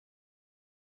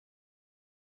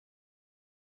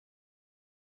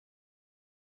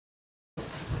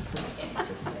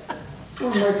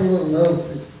want to make a little note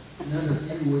that none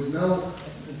of you would know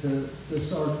to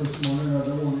start this morning. I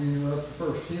don't want to interrupt the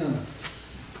first hymn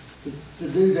to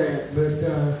do that, but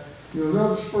you'll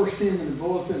notice the first hymn in the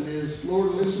bulletin is,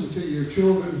 Lord, listen to your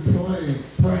children praying.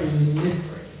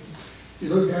 If you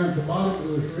look down at the bottom, it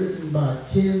was written by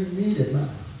Ken Needham.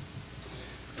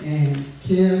 And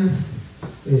Ken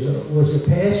was a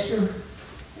pastor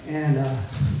and a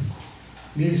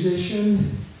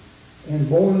musician and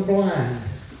born blind.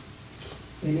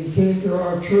 And he came to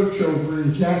our church over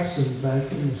in Jackson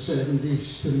back in the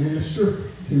 70s to minister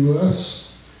to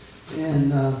us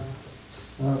and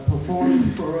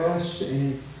performed for us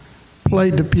and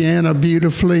played the piano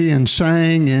beautifully and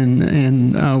sang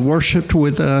and worshiped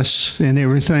with us and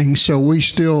everything. So we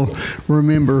still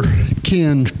remember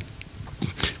Ken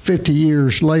 50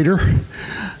 years later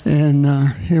and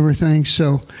everything.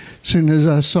 So as soon as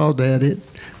I saw that, it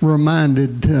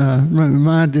reminded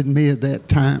me of that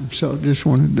time. So just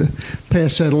wanted to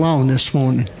pass that along this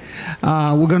morning.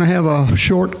 We're going to have a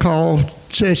short call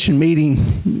session meeting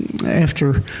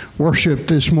after worship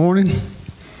this morning.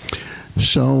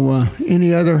 So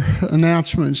any other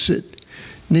announcements that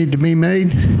need to be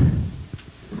made?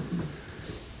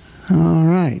 All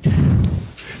right.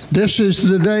 This is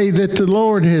the day that the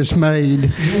Lord has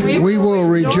made. We will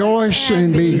rejoice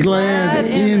and be glad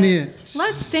in it.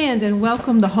 Let's stand and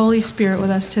welcome the Holy Spirit with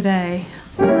us today.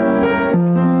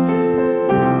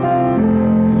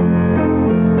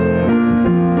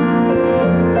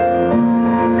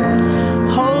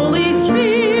 Holy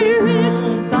Spirit,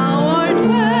 thou art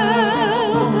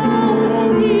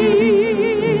welcome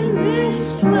in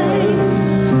this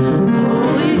place.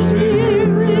 Holy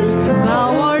Spirit,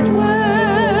 thou art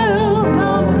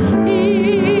welcome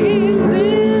in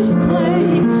this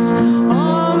place.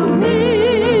 Omnipotent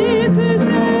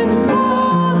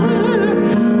Father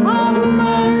of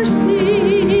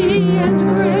mercy and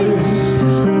grace,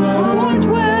 thou art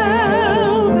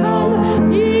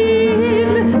welcome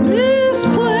in this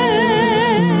place.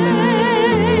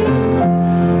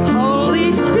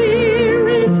 Holy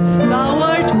Spirit, thou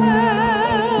art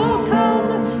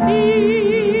welcome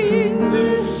in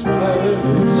this place.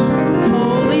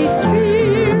 Holy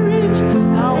Spirit,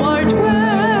 thou art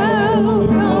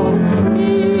welcome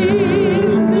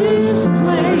in this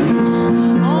place.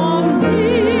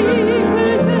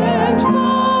 Omnipotent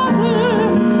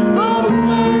Father of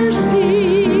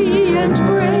mercy and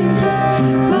grace,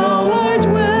 thou art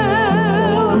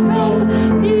welcome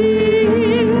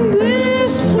in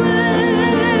this place.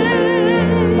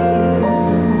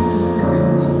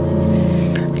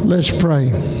 Let's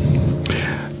pray.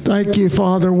 Thank you,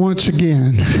 Father, once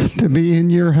again, to be in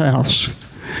your house,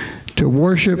 to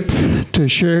worship, to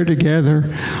share together,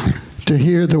 to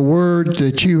hear the word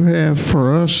that you have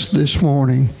for us this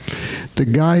morning, the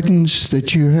guidance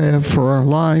that you have for our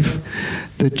life,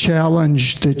 the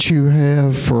challenge that you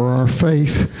have for our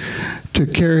faith, to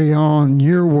carry on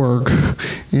your work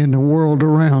in the world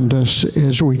around us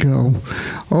as we go.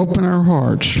 Open our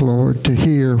hearts, Lord, to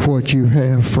hear what you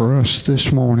have for us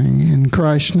this morning. In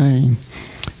Christ's name,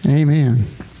 amen.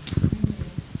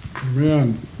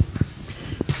 Amen.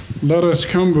 Let us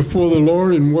come before the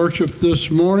Lord and worship this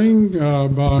morning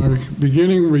by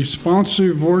beginning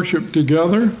responsive worship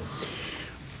together.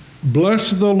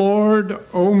 Bless the Lord,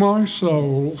 O my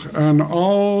soul, and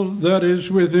all that is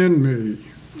within me.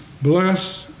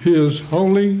 Bless his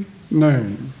holy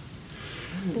name.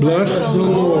 Bless the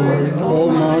Lord,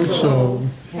 O my soul,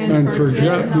 and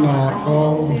forget not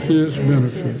all his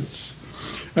benefits.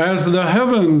 As the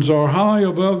heavens are high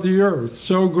above the earth,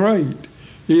 so great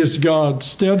is God's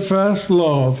steadfast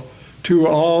love to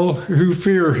all who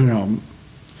fear him.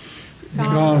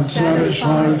 God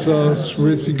satisfies us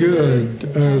with good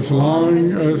as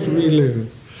long as we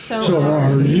live, so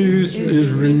our youth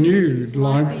is renewed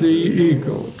like the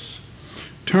eagles.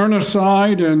 Turn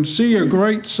aside and see a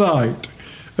great sight.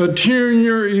 Attune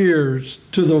your ears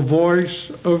to the voice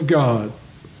of God.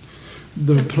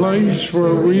 The place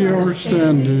where we are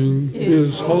standing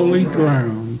is holy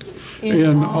ground.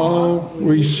 In all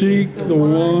we seek the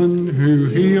one who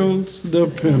heals the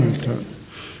penitent.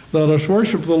 Let us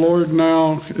worship the Lord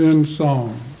now in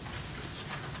song.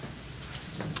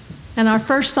 And our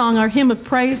first song, our hymn of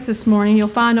praise this morning, you'll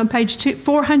find on page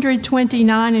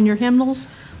 429 in your hymnals,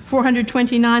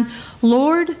 429.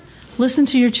 Lord, listen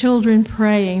to your children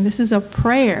praying. This is a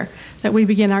prayer that we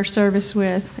begin our service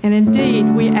with. And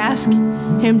indeed, we ask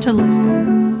him to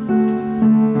listen.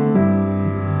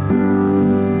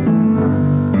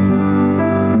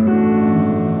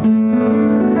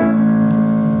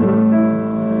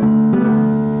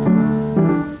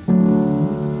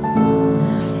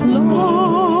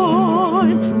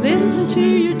 Lord, listen to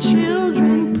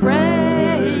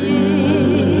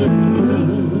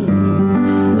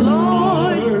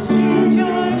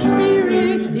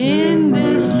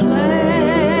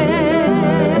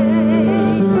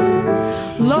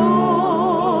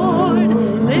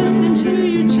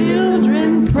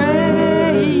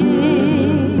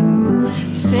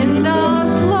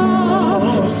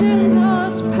send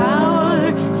us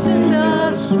power, send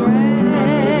us grace.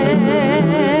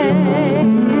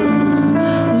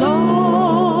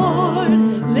 Lord,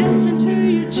 listen to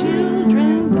your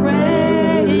children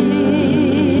praying.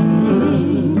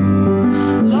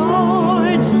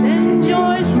 Lord, send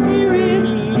your spirit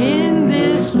in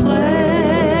this place.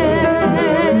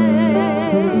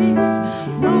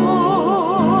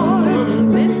 Lord,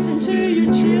 listen to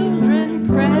your children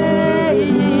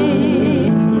praying.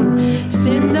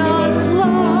 Send us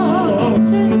love,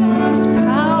 send us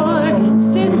power,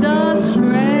 send us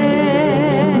grace.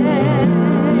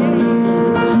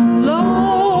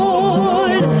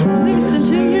 Lord, listen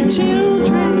to your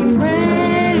children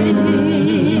praying.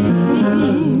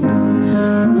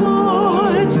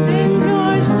 Lord, send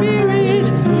your spirit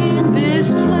in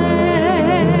this place.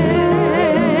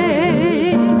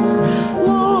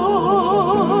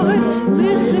 Lord,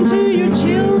 listen to your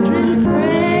children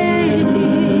praying.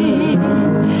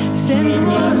 Send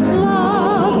us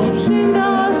love, send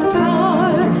us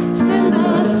power, send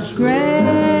us grace.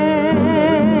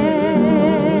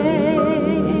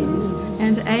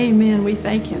 And amen. We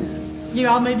thank him. You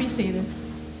all may be seated.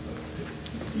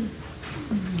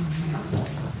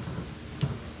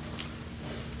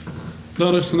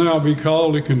 Let us now be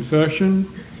called to confession.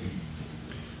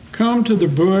 Come to the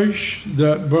bush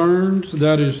that burns,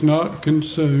 that is not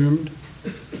consumed.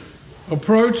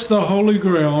 Approach the holy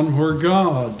ground where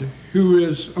God, who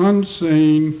is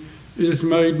unseen, is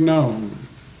made known.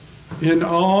 In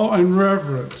awe and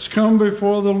reverence, come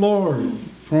before the Lord,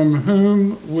 from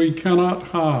whom we cannot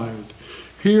hide.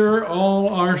 Here all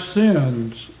our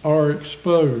sins are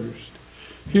exposed.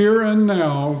 Here and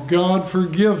now, God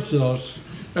forgives us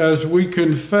as we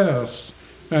confess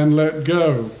and let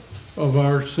go of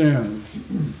our sins.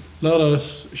 Let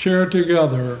us share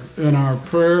together in our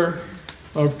prayer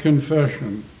of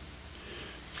confession.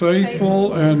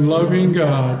 Faithful and loving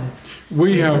God,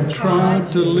 we have tried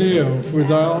to live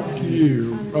without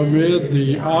you amid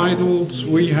the idols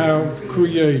we have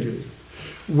created.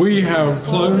 We have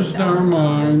closed our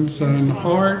minds and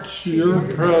hearts to your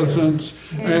presence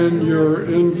and your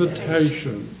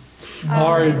invitation.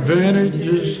 Our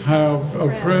advantages have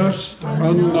oppressed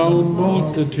unknown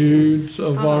multitudes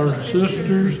of our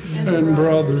sisters and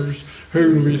brothers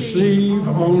who receive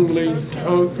only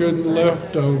token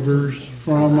leftovers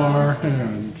from our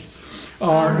hands.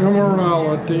 Our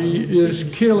immorality is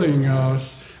killing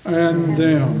us and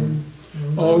them.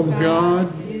 Oh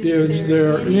God, is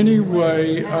there any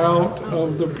way out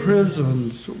of the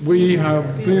prisons we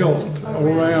have built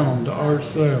around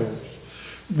ourselves?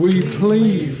 We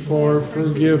plead for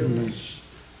forgiveness.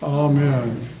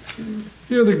 Amen.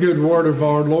 Hear the good word of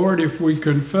our Lord. If we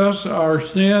confess our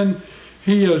sin,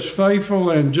 he is faithful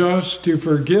and just to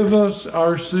forgive us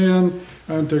our sin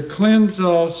and to cleanse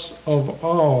us of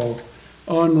all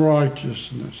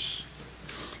unrighteousness.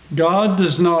 God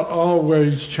does not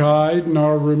always chide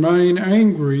nor remain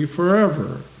angry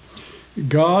forever.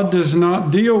 God does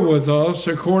not deal with us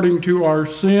according to our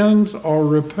sins or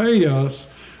repay us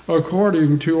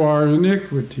according to our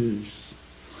iniquities.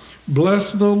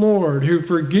 Bless the Lord, who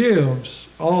forgives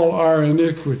all our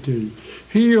iniquity,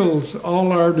 heals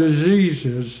all our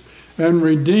diseases, and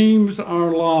redeems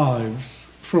our lives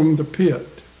from the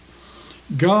pit.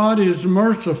 God is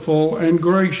merciful and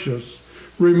gracious,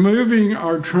 removing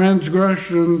our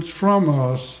transgressions from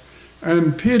us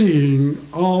and pitying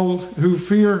all who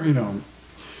fear him.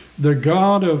 The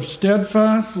God of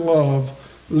steadfast love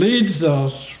leads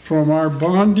us from our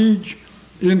bondage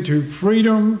into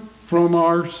freedom from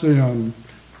our sin.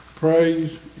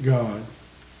 Praise God.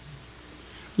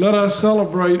 Let us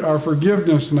celebrate our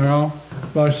forgiveness now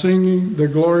by singing the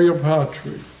Gloria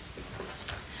Patri.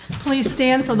 Please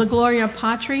stand for the Gloria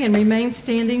Patri and remain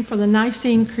standing for the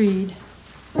Nicene Creed.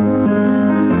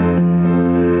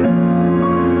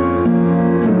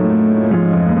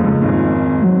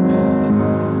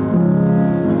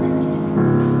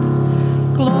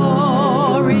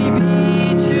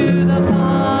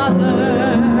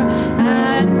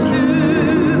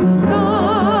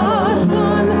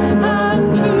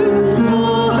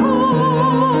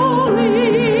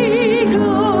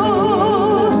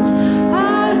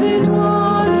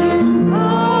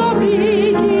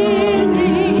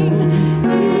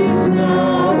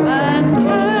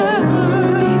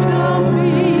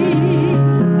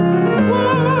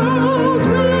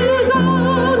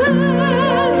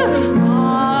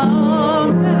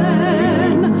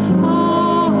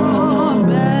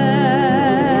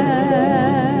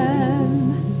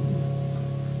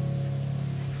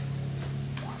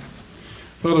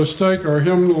 Let us take our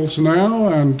hymnals now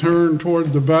and turn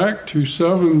toward the back to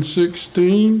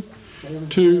 716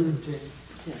 to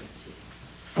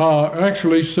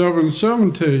Actually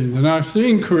 717, the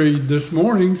Nicene Creed this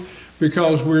morning,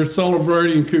 because we're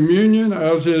celebrating communion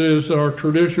as it is our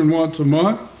tradition once a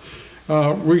month.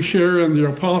 We share in the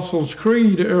Apostles'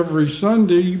 Creed every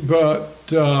Sunday,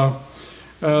 but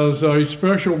as a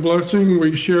special blessing,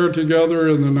 we share together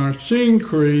in the Nicene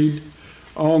Creed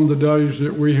on the days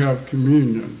that we have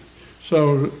communion.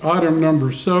 So item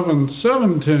number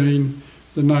 717,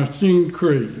 the Nicene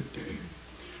Creed.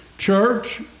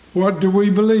 Church, what do we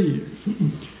believe?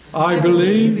 I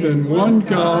believe in one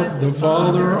God, the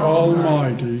Father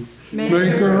Almighty,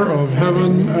 maker of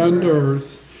heaven and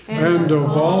earth, and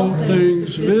of all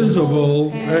things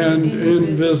visible and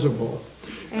invisible,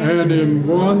 and in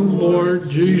one Lord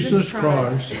Jesus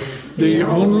Christ, the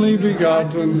only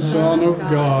begotten Son of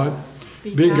God,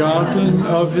 begotten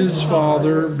of his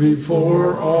Father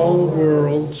before all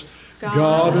worlds,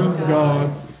 God of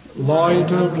God,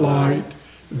 light of light,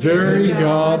 very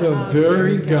God of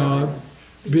very God,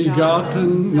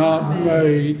 begotten, not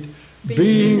made,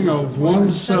 being of one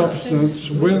substance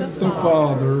with the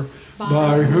Father,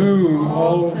 by whom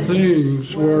all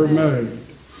things were made,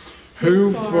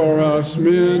 who for us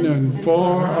men and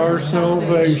for our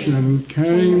salvation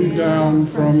came down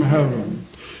from heaven,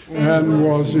 and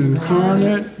was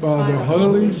incarnate by the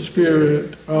Holy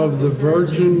Spirit of the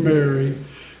Virgin Mary,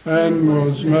 and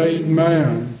was made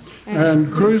man,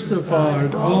 and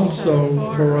crucified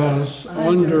also for us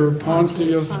under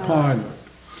Pontius Pilate.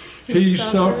 He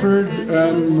suffered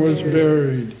and was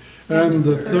buried, and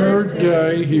the third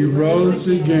day he rose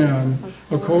again,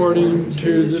 according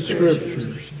to the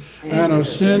Scriptures, and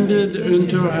ascended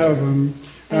into heaven,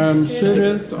 and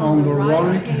sitteth on the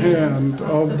right hand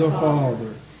of the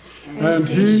Father. And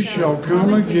he shall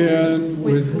come again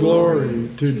with glory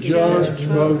to judge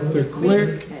both the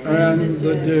quick and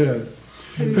the dead,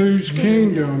 whose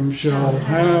kingdom shall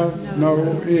have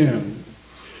no end.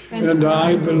 And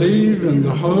I believe in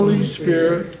the Holy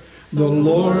Spirit, the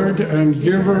Lord and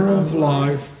giver of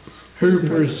life, who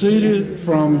proceeded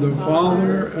from the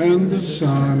Father and the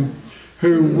Son,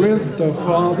 who with the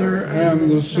Father and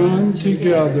the Son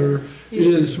together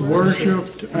is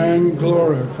worshipped and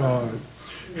glorified,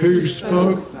 who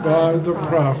spoke by the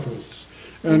prophets.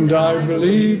 And I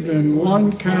believe in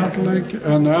one Catholic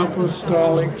and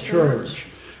Apostolic Church.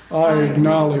 I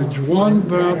acknowledge one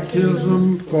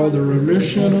baptism for the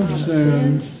remission of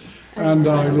sins, and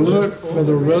I look for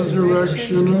the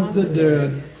resurrection of the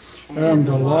dead and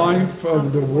the life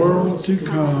of the world to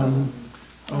come.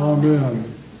 Amen.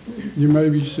 You may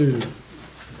be seated.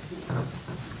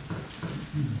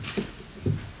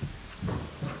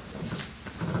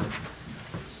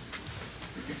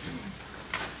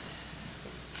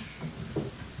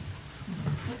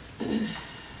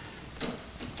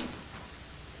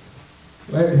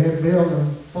 Glad to have Bill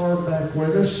and Barb back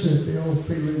with us. Bill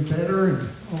feeling better and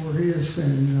over his,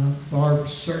 and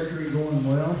Barb's surgery going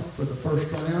well for the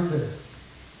first round. The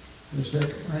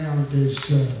second round is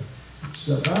it's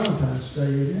Valentine's Day,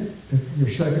 isn't it? Your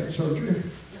second surgery?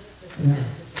 Yeah.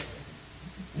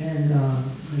 And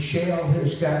Michelle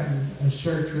has gotten a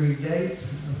surgery date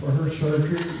for her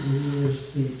surgery. It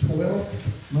is the 12th,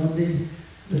 Monday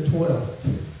the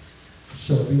 12th.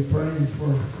 So be praying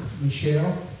for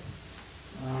Michelle.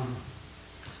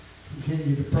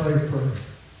 Continue to pray for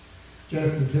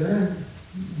Jeff and Karen,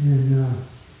 and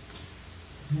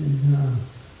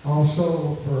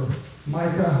also for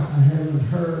Micah. I haven't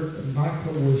heard.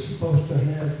 Michael was supposed to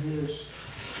have his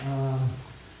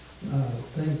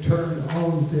thing turned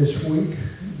on this week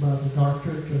by the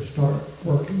doctor to start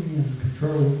working and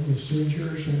controlling his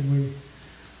seizures, and we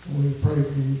pray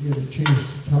we get a chance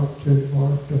to talk to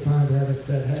Mark to find out if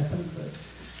that happened. But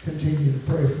continue to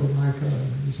pray for Micah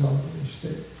and his office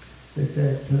that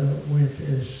went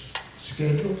as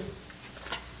scheduled.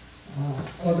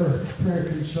 Other prayer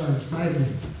concerns, Maggie.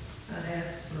 I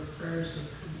ask for prayers of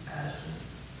compassion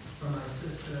for my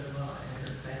sister-in-law and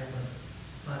her family.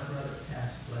 My brother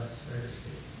passed last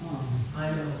Thursday. I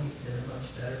know he's in a much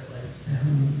better place now,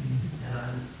 and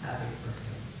I'm happy for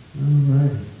him. All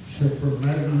right. So for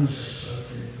Maggie's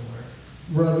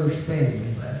brother's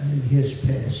family and his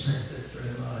passing. My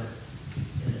sister-in-law is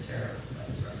in a terrible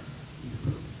place right now.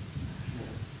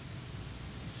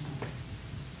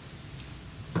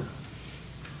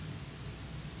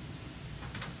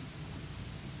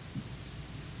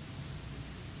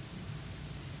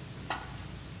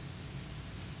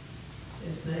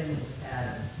 His name is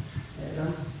Adam.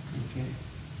 Adam? Okay.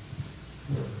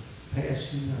 For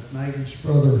passing of Maggie's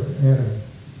brother, Adam.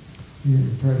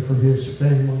 And pray for his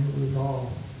family. We've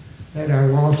all had our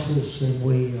losses, and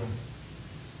we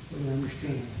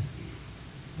understand.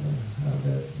 how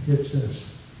that hits us.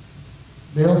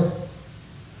 Bill? I'd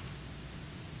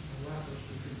like us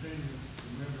to continue to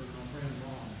remember my friend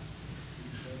Ron.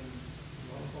 He's having a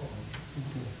lot of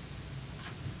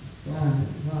problems.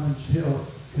 Ron's health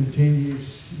continues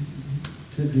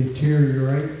to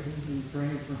deteriorate. We've been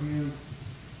praying for him.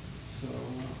 So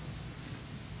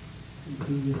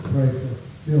continue to pray for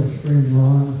Bill's friend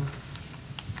Ron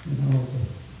and all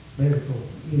the medical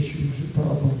issues and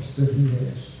problems that he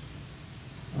has.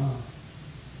 Now,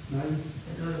 I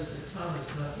noticed that Tom is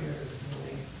not here this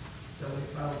morning, so we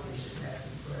probably should have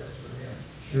some prayers for him.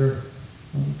 sure.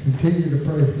 Continue to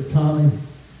pray for Tommy,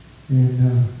 and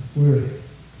I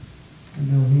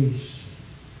know he's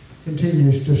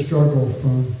continues to struggle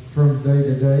from day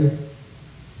to day,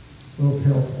 both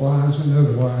health-wise and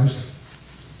otherwise.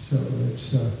 So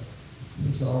let's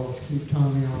always keep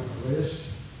Tommy on the list.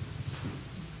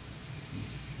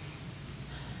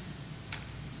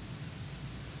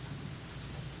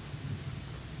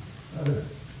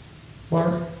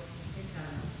 Mark?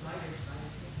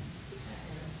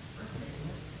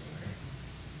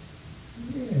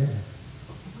 Yeah.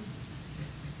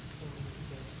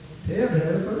 Ted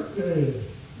had a birthday.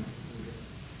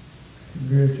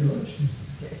 Congratulations.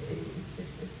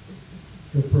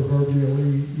 The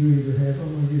proverbially, you either have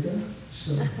them or you don't.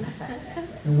 So,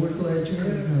 and we're glad you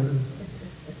had another.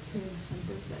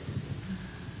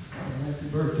 Happy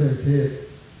birthday, Ted.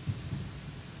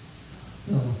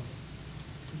 Oh.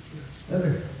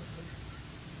 Heather.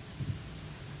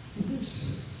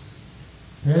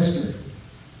 Pastor.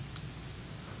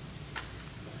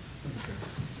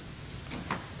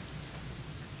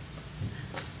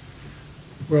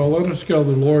 Well, let us go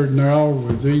to the Lord now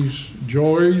with these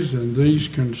joys and these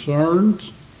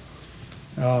concerns.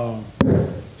 It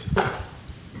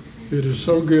is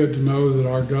so good to know that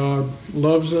our God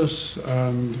loves us,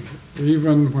 and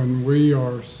even when we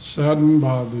are saddened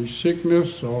by the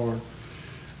sickness or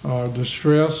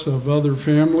distress of other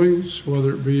families,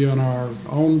 whether it be in our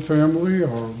own family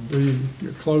or be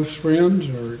close friends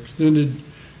or extended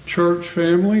church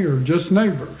family or just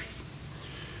neighbors.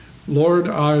 Lord,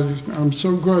 I'm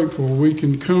so grateful we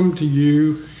can come to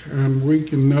you and we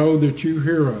can know that you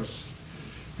hear us.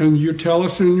 And you tell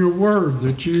us in your word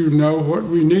that you know what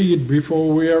we need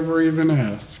before we ever even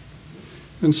ask.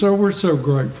 And so we're so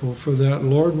grateful for that,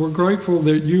 Lord. We're grateful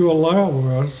that you allow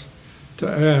us to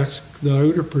ask,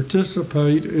 though, to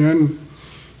participate in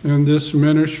this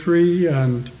ministry,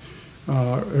 and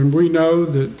we know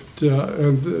that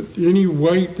any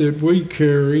weight that we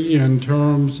carry in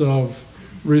terms of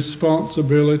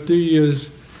responsibility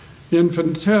is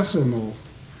infinitesimal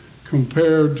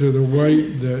compared to the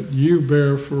weight that you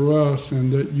bear for us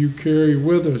and that you carry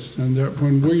with us, and that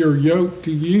when we are yoked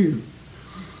to you,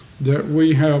 that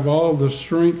we have all the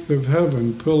strength of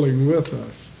heaven pulling with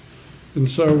us. And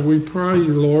so we pray,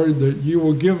 Lord, that you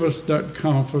will give us that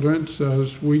confidence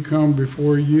as we come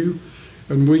before you,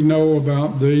 and we know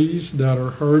about these that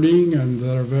are hurting and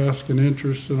that have asked an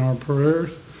interest in our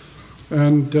prayers.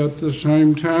 And at the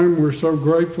same time, we're so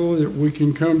grateful that we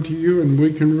can come to you and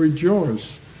we can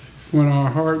rejoice when our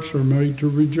hearts are made to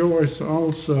rejoice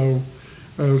also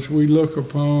as we look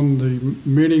upon the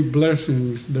many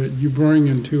blessings that you bring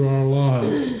into our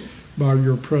lives by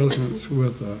your presence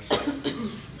with us.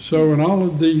 So in all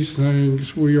of these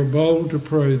things, we are bold to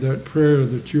pray that prayer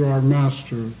that you, our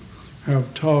Master,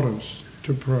 have taught us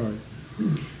to pray.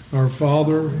 Our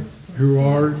Father, who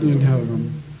art in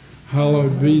heaven,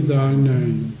 hallowed be thy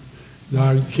name.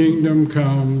 Thy kingdom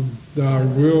come, thy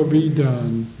will be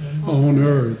done, on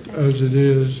earth as it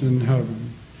is in heaven.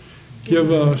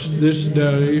 Give us this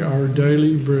day our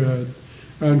daily bread,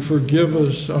 and forgive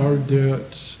us our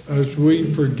debts as we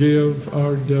forgive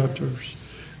our debtors.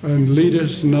 And lead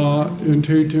us not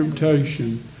into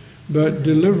temptation, but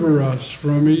deliver us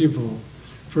from evil.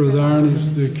 For thine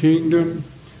is the kingdom,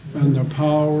 and the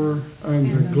power,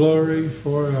 and the glory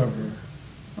forever.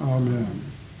 Amen.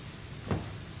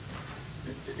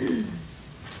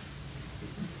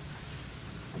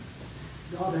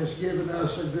 God has given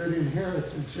us a good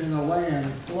inheritance in a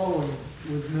land flowing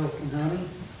with milk and honey,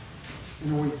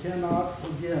 and we cannot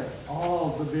forget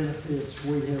all the benefits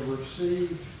we have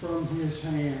received from his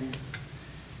hand.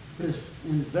 His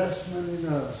investment in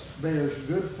us bears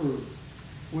good fruit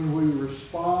when we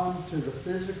respond to the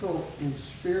physical and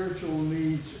spiritual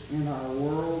needs in our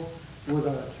world with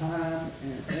our time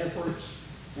and efforts,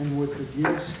 and with the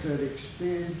gifts that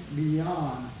extend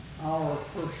beyond our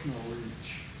personal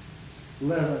reach.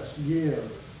 Let us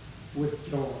give with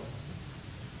joy.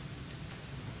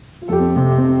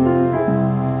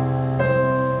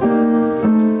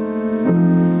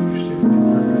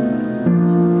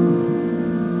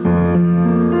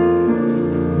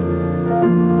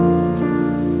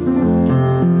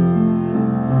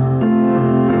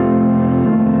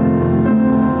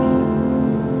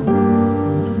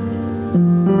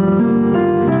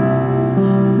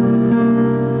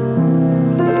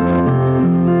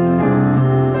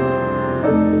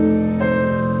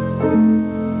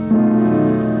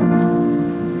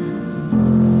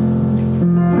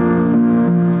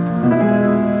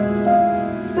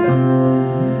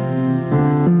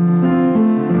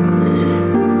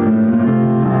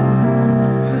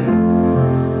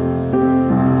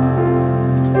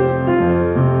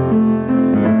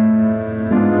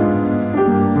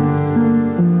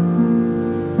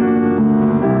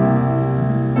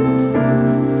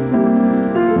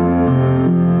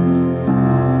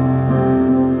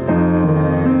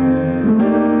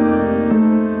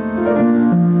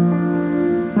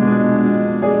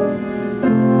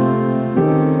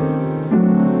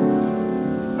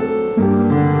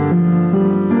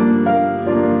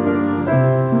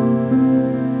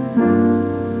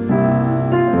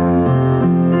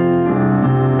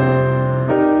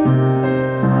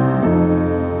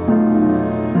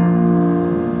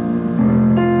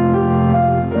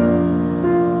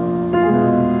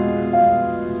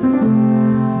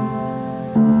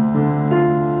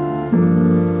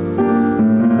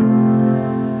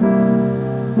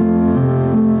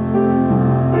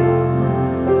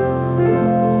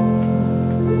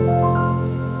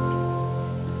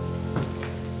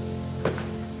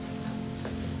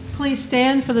 please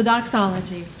stand for the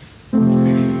doxology.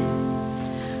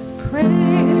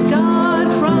 Praise God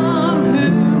from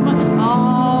whom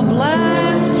all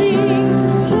blessings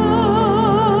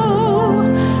flow.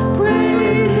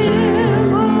 Praise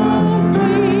Him, all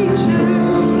creatures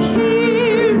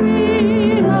here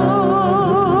below.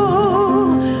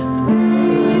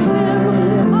 Praise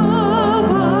Him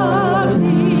above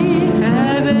the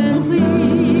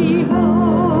heavenly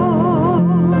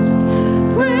host.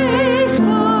 Praise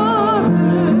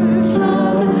Father,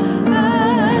 Son,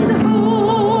 and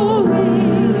Holy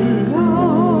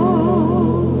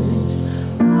Ghost.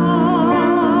 Amen.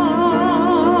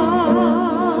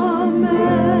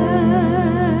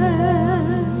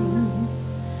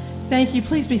 Thank you.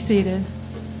 Please be seated.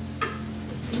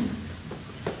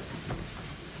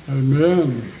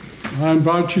 Amen. I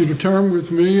invite you to turn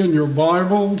with me in your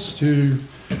Bibles to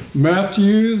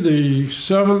Matthew, the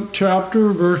 7th chapter,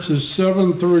 verses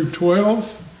 7 through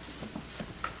 12.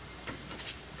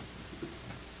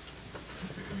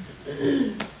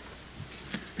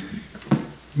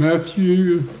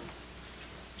 Matthew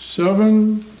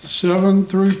 7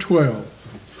 through 12.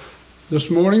 This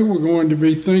morning we're going to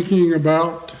be thinking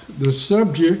about the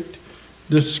subject,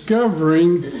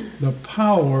 discovering the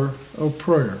power of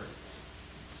prayer.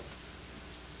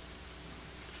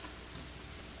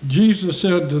 Jesus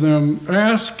said to them,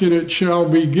 "Ask and it shall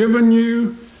be given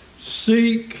you,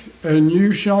 seek and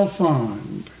you shall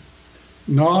find,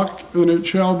 knock and it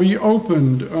shall be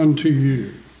opened unto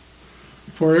you.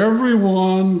 For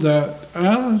everyone that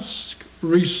asks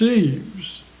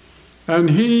receives,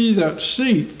 and he that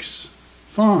seeks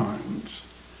finds,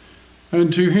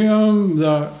 and to him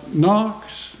that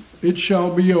knocks it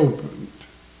shall be opened.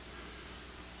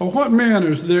 Or what man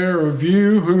is there of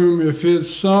you whom if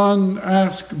his son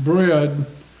asked bread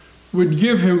would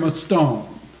give him a stone?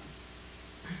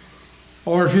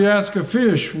 Or if he asked a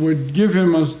fish would give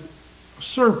him a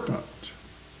serpent?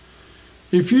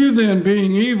 If you then,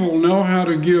 being evil, know how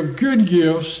to give good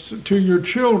gifts to your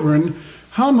children,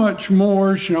 how much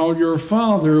more shall your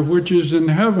Father which is in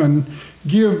heaven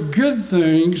give good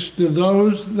things to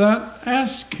those that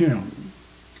ask him?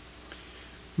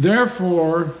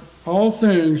 Therefore, all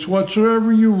things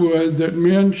whatsoever you would that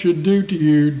men should do to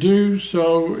you, do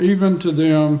so even to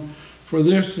them, for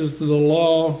this is the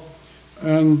law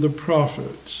and the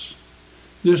prophets."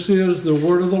 This is the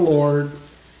word of the Lord.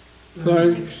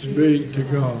 Thanks be to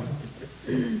God.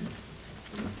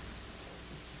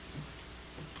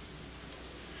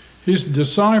 His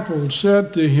disciples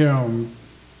said to him,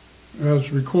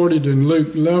 as recorded in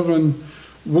Luke 11,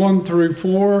 1 through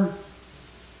 4,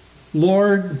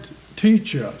 "Lord,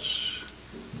 teach us."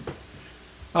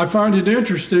 I find it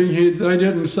interesting, they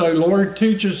didn't say, "Lord,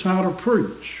 teach us how to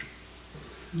preach."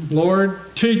 "Lord,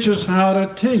 teach us how to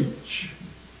teach.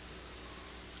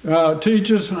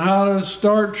 Teach us how to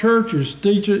start churches.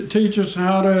 Teach us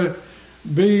how to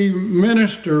be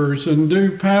ministers and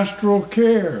do pastoral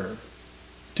care.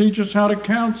 Teach us how to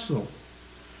counsel."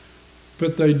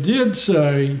 But they did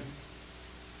say,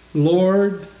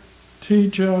 "Lord,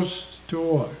 teach us to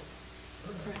what?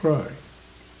 Pray."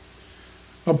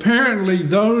 Apparently,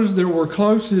 those that were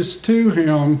closest to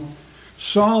him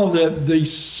saw that the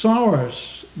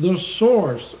source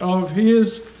of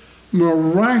his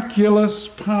miraculous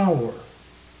power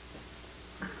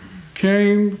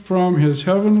came from his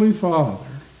heavenly Father,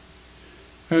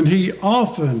 and he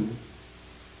often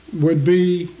would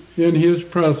be in his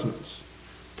presence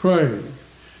praying.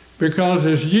 Because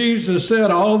as Jesus said,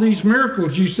 all these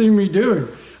miracles you see me doing,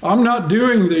 I'm not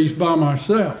doing these by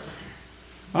myself.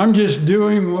 I'm just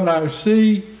doing what I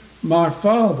see my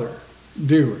Father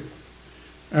doing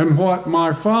and what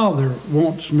my Father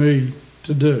wants me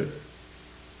to do.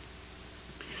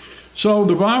 So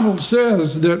the Bible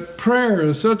says that prayer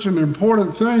is such an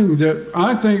important thing that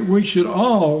I think we should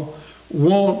all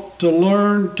want to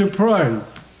learn to pray.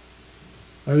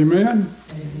 Amen?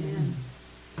 Amen.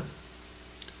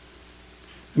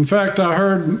 In fact, I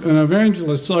heard an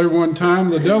evangelist say one time,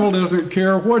 the devil doesn't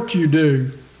care what you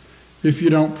do if you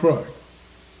don't pray.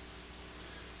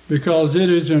 Because it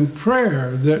is in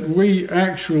prayer that we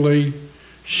actually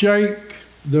shake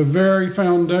the very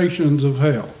foundations of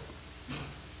hell.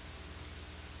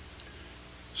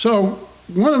 So,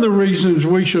 one of the reasons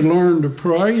we should learn to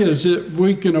pray is that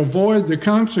we can avoid the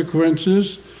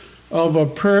consequences of a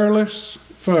prayerless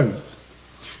faith.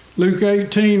 Luke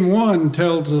 18:1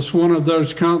 tells us one of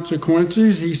those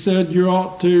consequences. He said you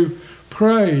ought to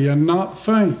pray and not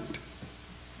faint.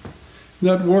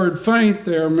 That word faint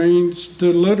there means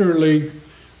to literally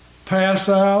pass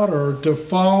out or to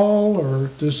fall or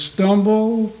to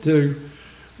stumble, to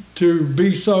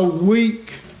be so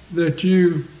weak that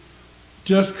you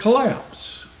just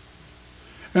collapse.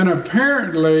 And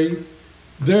apparently,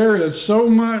 there is so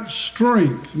much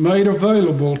strength made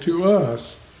available to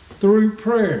us through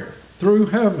prayer, through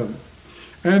heaven.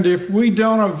 And if we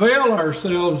don't avail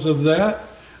ourselves of that,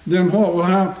 then what will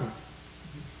happen?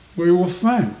 We will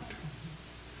faint.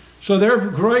 So there are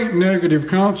great negative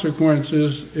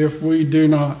consequences if we do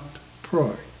not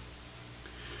pray.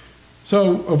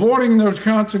 So avoiding those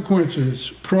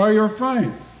consequences, pray or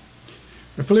faint.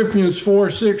 Philippians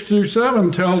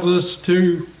 4:6-7 tells us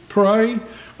to pray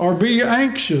or be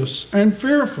anxious and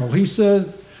fearful. He says,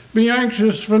 be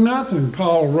anxious for nothing,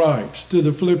 Paul writes to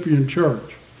the Philippian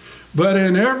church. But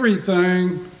in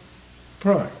everything,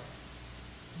 pray.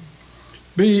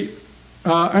 Be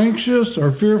anxious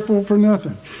or fearful for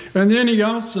nothing. And then he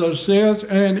also says,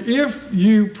 and if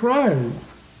you pray,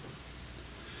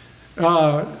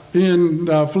 in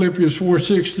Philippians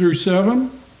 4:6-7,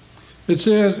 it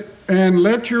says, and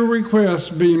let your requests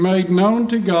be made known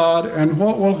to God, and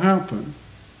what will happen?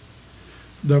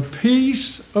 The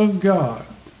peace of God,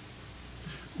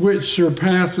 which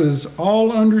surpasses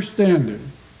all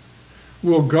understanding,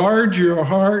 will guard your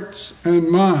hearts and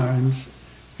minds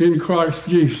in Christ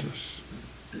Jesus.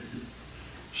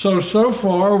 So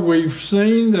far we've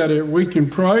seen that we can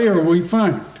pray or we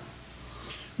faint.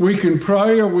 We can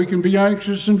pray or we can be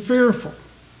anxious and fearful.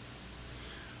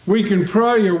 We can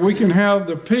pray or we can have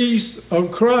the peace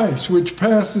of Christ, which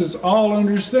passes all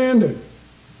understanding,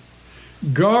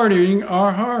 guarding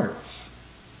our hearts.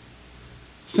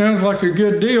 Sounds like a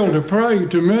good deal to pray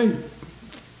to me.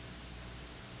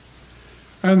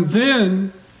 And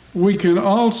then we can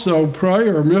also pray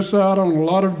or miss out on a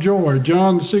lot of joy.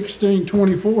 John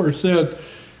 16:24 said,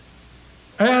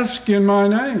 ask in my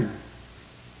name,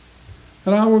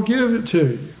 and I will give it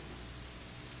to you,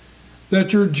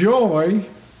 that your joy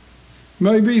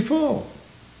may be full.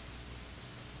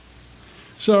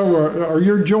 So are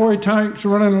your joy tanks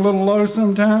running a little low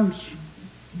sometimes?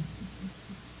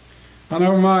 I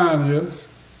know mine is.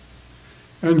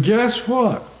 And guess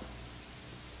what?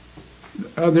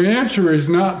 The answer is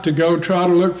not to go try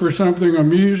to look for something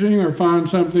amusing or find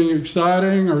something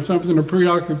exciting or something to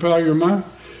preoccupy your mind.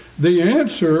 The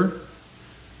answer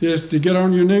is to get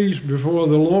on your knees before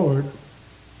the Lord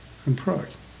and pray.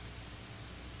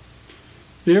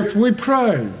 If we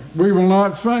pray, we will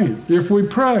not faint. If we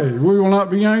pray, we will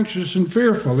not be anxious and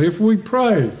fearful. If we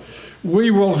pray, we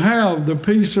will have the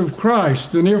peace of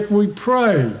Christ. And if we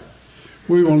pray,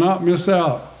 we will not miss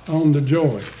out on the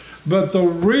joy. But the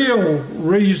real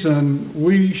reason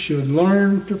we should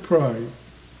learn to pray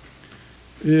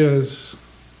is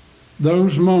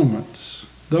those moments,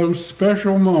 those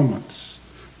special moments,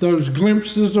 those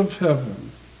glimpses of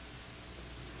heaven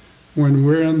when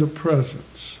we're in the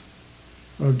presence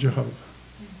of Jehovah.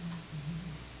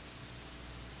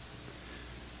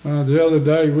 The other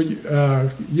day,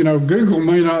 Google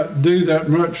may not do that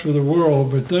much for the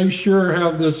world, but they sure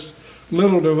have this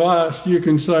little device you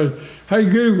can say, hey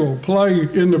Google, play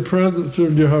In the Presence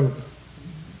of Jehovah.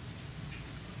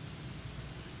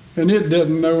 And it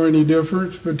doesn't know any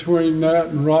difference between that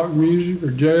and rock music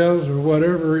or jazz or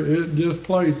whatever. It just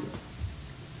plays it.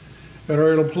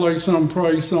 Or it'll play some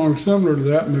praise song similar to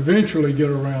that and eventually get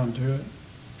around to it.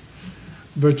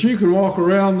 But you can walk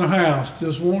around the house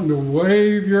just wanting to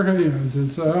wave your hands and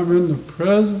say, I'm in the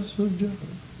presence of Jehovah.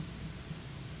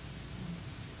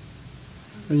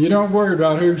 And you don't worry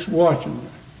about who's watching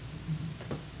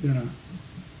you.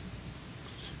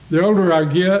 The older I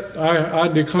get, I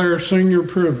declare senior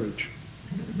privilege.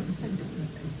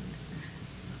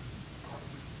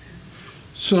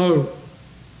 So,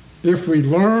 if we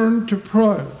learn to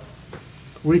pray,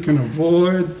 we can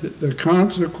avoid the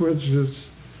consequences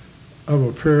of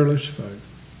a prayerless faith.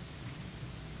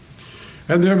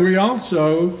 And then we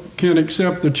also can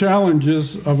accept the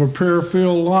challenges of a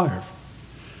prayer-filled life.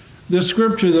 The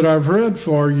scripture that I've read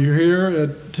for you here,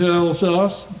 it tells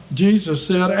us, Jesus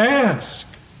said, ask,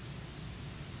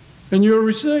 and you'll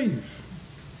receive.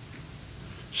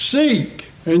 Seek,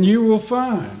 and you will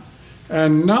find.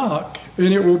 And knock,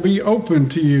 and it will be open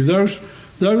to you.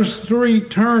 Those three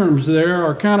terms there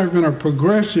are kind of in a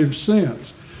progressive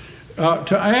sense.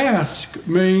 To ask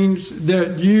means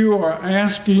that you are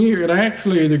asking, and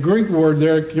actually the Greek word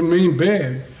there can mean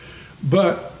beg,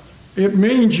 but it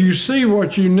means you see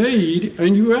what you need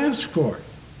and you ask for it.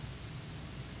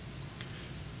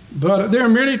 But there are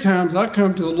many times I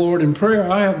come to the Lord in prayer,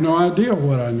 I have no idea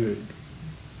what I need.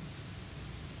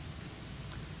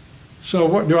 So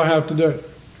what do I have to do?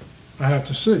 I have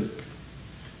to seek.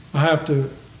 I have to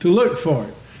look for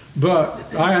it.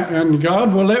 And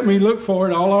God will let me look for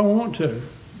it all I want to.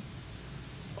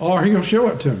 Or He'll show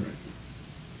it to me.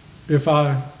 if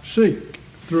I seek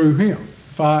through him,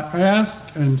 if I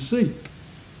ask and seek.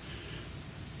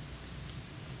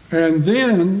 And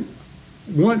then,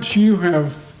 once you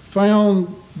have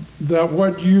found that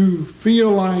what you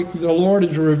feel like the Lord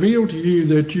has revealed to you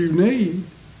that you need,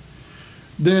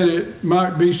 then it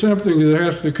might be something that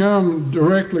has to come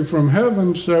directly from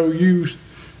heaven, so you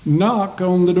knock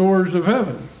on the doors of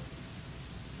heaven,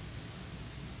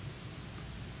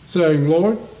 saying,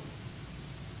 Lord,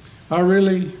 I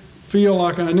really feel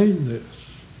like I need this.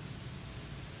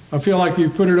 I feel like you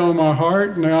put it on my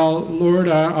heart. Now, Lord,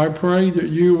 I pray that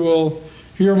you will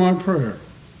hear my prayer.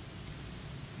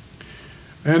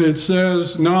 And it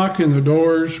says, knock and the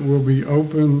doors will be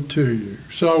open to you.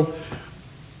 So,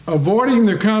 avoiding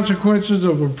the consequences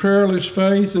of a prayerless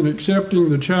faith and accepting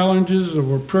the challenges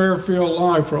of a prayer-filled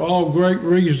life are all great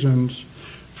reasons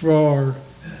for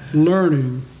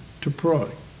learning to pray.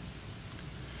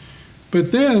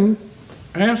 But then,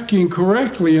 asking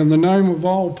correctly in the name of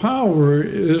all power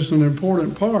is an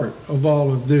important part of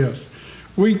all of this.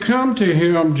 We come to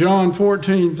him, John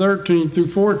 14:13 through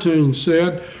 14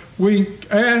 said, we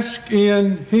ask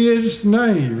in his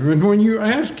name. And when you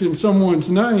ask in someone's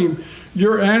name,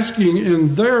 you're asking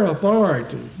in their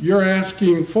authority. You're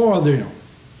asking for them.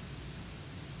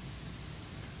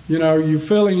 You know, you're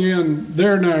filling in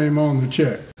their name on the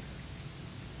check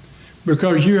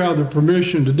because you have the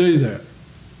permission to do that.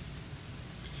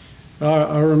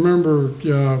 I remember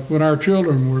when our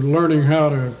children were learning how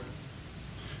to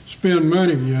spend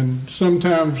money, and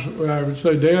sometimes I would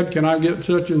say, Dad, can I get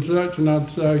such and such? And I'd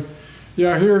say,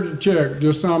 yeah, here's a check,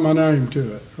 just sign my name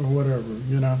to it, or whatever,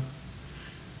 you know.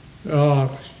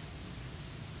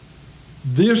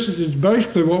 This is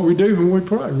basically what we do when we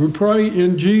pray. We pray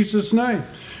in Jesus' name.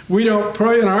 We don't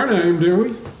pray in our name, do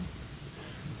we?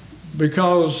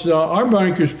 Because our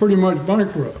bank is pretty much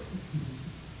bankrupt,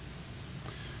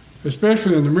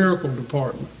 especially in the miracle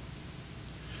department.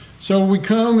 So we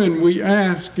come and we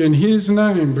ask in his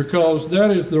name because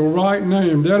that is the right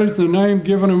name. That is the name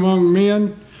given among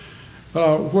men,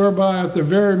 whereby at the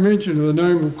very mention of the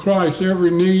name of Christ, every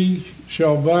knee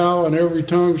shall bow and every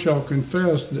tongue shall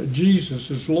confess that Jesus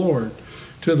is Lord,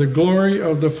 to the glory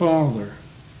of the Father.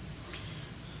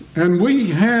 And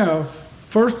we have,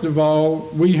 first of all,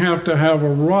 we have to have a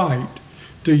right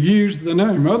to use the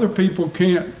name. Other people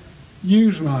can't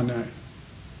use my name,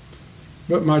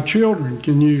 but my children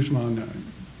can use my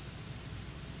name.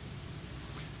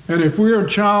 And if we're a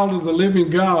child of the living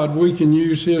God, we can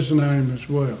use his name as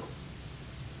well.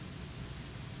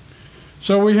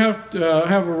 So we have to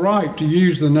have a right to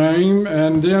use the name,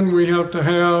 and then we have to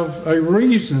have a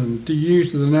reason to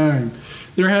use the name.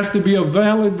 There has to be a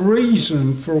valid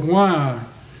reason for why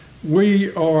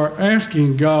we are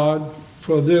asking God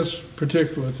for this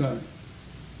particular thing.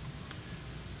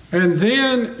 And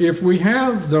then if we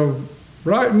have the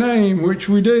right name, which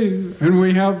we do, and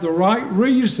we have the right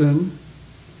reason,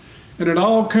 and it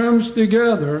all comes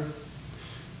together,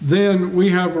 then we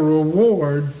have a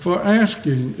reward for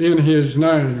asking in his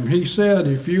name. He said,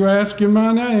 if you ask in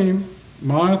my name,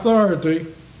 my authority,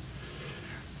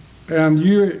 and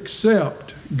you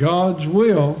accept God's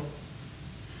will,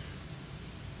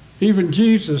 even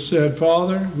Jesus said,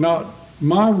 Father, not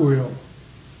my will,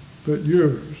 but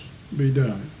yours be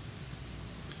done.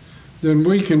 Then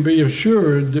we can be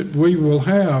assured that we will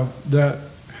have that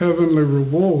heavenly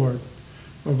reward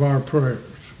of our prayers.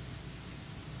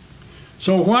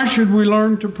 So why should we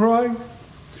learn to pray?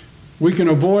 We can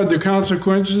avoid the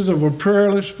consequences of a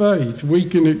prayerless faith. We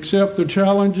can accept the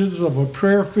challenges of a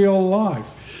prayer-filled life.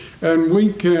 And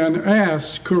we can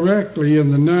ask correctly in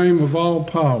the name of all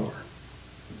power.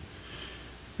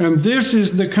 And this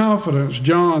is the confidence,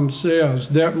 John says,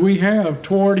 that we have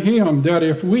toward him, that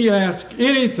if we ask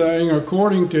anything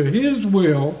according to his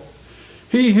will,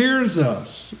 he hears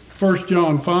us. 1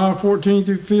 John 5:14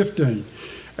 through 15.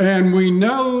 And we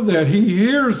know that he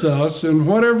hears us, and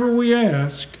whatever we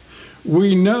ask,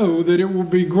 we know that it will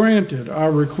be granted,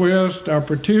 our requests, our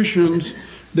petitions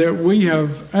that we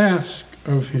have asked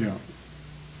of him.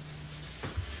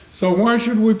 So why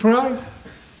should we pray?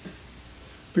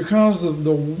 Because of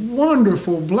the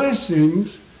wonderful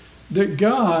blessings that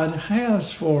God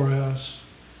has for us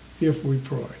if we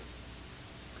pray.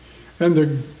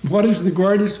 And what is the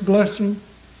greatest blessing?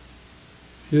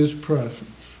 His presence.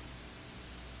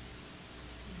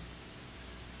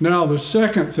 Now the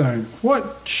second thing,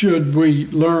 what should we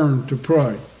learn to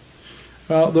pray?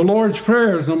 The Lord's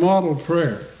Prayer is a model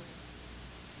prayer.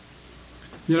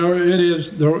 You know, it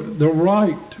is the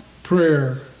right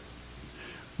prayer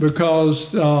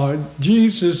because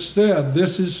Jesus said,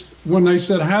 this is, when they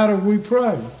said, how do we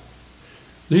pray?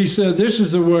 He said, this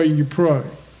is the way you pray.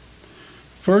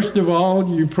 First of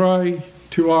all, you pray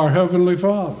to our Heavenly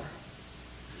Father.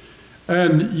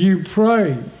 And you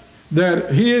pray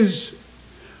that His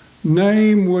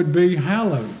name would be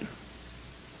hallowed.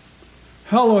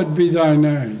 Hallowed be thy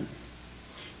name.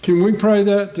 Can we pray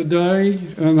that today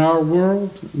in our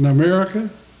world, in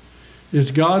America? Is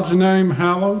God's name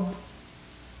hallowed?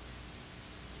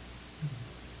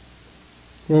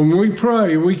 When we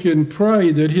pray, we can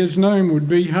pray that His name would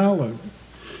be hallowed.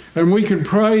 And we can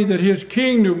pray that His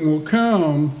kingdom will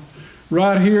come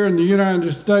right here in the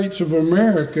United States of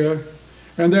America,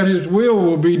 and that His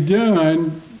will be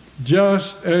done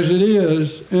just as it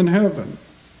is in heaven.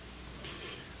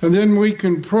 And then we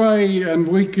can pray and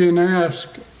we can ask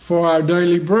for our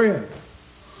daily bread.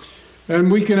 And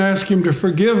we can ask Him to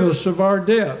forgive us of our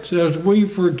debts as we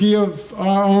forgive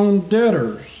our own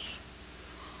debtors.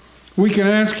 We can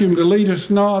ask Him to lead us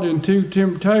not into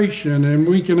temptation, and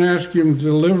we can ask Him to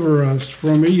deliver us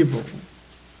from evil.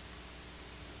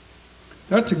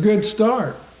 That's a good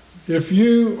start. If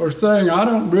you are saying, I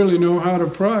don't really know how to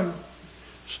pray,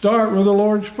 start with the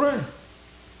Lord's Prayer.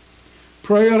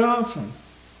 Pray it often.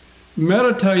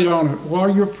 Meditate on it while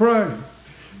you're praying.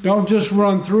 Don't just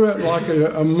run through it like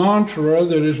a mantra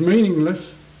that is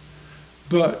meaningless,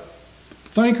 but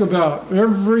think about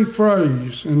every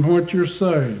phrase and what you're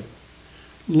saying.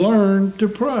 Learn to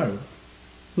pray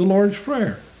the Lord's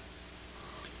Prayer.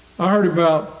 I heard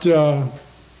about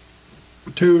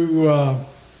two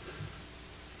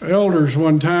elders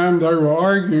one time. They were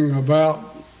arguing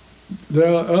about the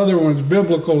other one's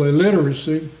biblical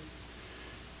illiteracy.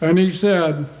 And he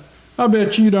said, I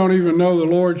bet you don't even know the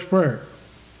Lord's Prayer.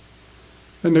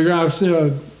 And the guy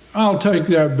said, I'll take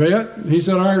that bet. He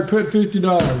said, I already put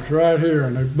 $50 right here.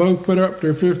 And they both put up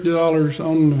their $50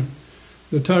 on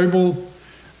the table,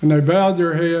 and they bowed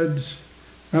their heads.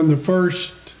 And the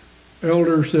first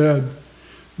elder said,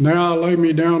 now I lay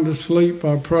me down to sleep.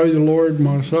 I pray the Lord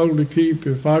my soul to keep.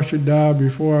 If I should die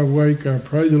before I wake, I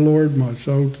pray the Lord my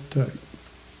soul to take.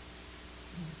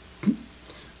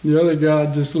 The other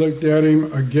guy just looked at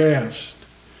him aghast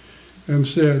and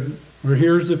said, well,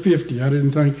 here's the 50. I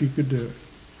didn't think you could do it.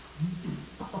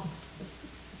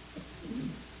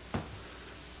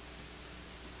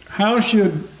 How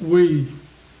should we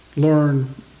learn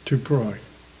to pray?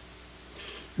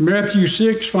 Matthew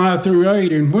 6, 5 through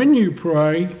 8, and when you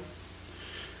pray,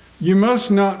 you must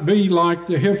not be like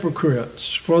the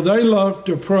hypocrites, for they love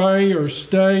to pray or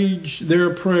stage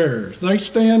their prayers. They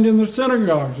stand in the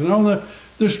synagogues and on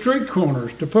the street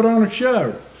corners to put on a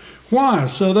show. Why?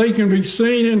 So they can be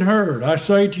seen and heard. I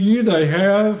say to you, they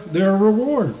have their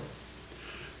reward.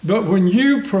 But when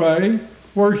you pray,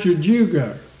 where should you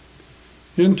go?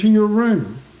 Into your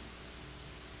room.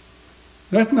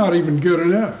 That's not even good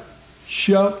enough.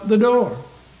 Shut the door.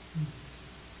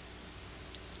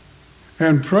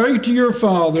 And pray to your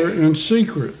Father in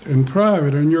secret, in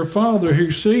private, and your Father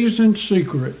who sees in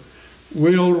secret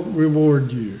will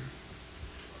reward you.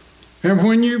 And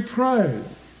when you pray,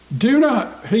 do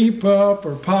not heap up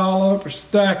or pile up or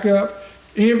stack up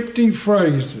empty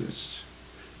phrases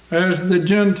as the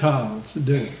Gentiles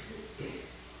do.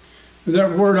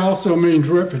 That word also means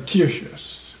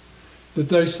repetitious, that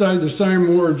they say the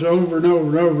same words over and over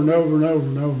and over and over and over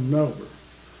and over and over.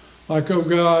 Like, oh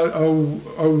God,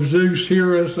 oh Zeus,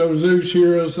 hear us, oh Zeus,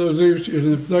 hear us, oh Zeus.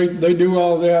 And if they do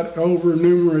all that over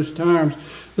numerous times,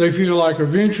 they feel like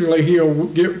eventually He'll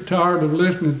get tired of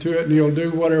listening to it and He'll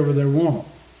do whatever they want.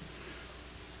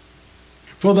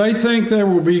 For they think they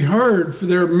will be heard for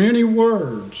their many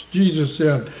words, Jesus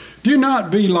said. Do not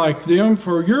be like them,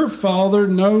 for your Father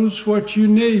knows what you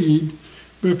need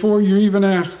before you even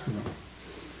ask them.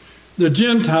 The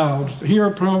Gentiles, here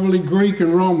probably Greek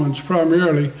and Romans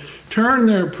primarily, turn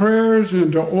their prayers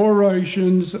into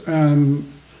orations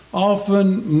and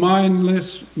often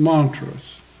mindless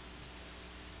mantras.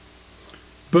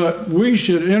 But we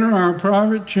should enter our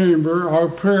private chamber, our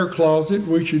prayer closet.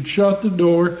 We should shut the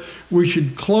door. We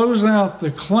should close out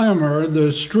the clamor,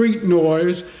 the street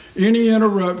noise, any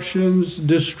interruptions,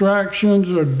 distractions,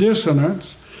 or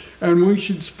dissonance. And we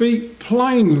should speak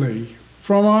plainly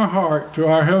from our heart to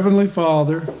our Heavenly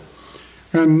Father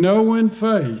and know in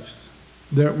faith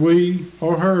that we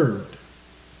are heard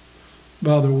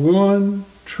by the one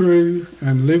true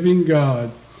and living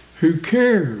God who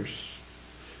cares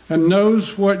and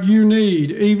knows what you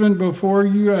need even before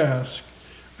you ask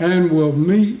and will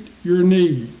meet your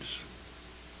needs.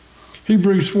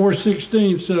 Hebrews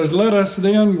 4:16 says, let us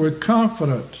then with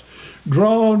confidence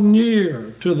draw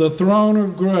near to the throne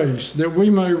of grace that we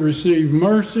may receive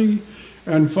mercy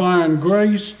and find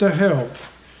grace to help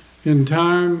in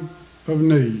time of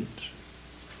need.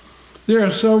 There are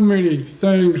so many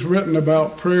things written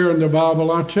about prayer in the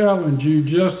Bible. I challenge you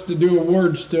just to do a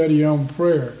word study on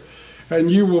prayer.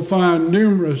 And you will find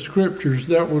numerous scriptures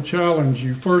that will challenge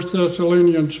you. 1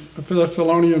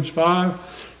 Thessalonians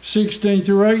 5, 16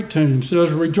 through 18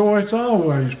 says, rejoice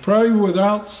always, pray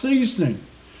without ceasing.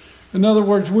 In other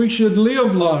words, we should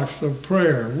live lives of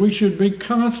prayer. We should be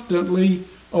constantly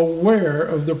aware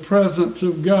of the presence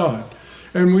of God.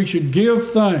 And we should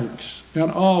give thanks in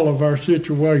all of our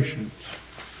situations.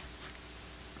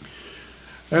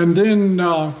 And then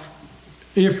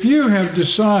if you have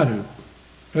decided,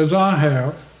 as I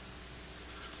have,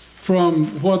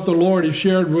 from what the Lord has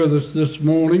shared with us this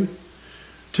morning,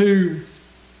 to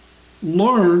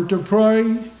learn to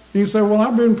pray. You say, well,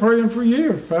 I've been praying for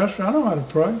years, Pastor. I know how to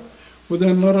pray. Well,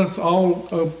 then let us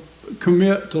all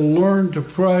commit to learn to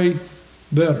pray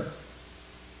better.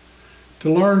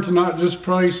 To learn to not just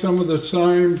pray some of the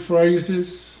same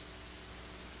phrases.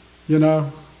 You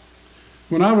know,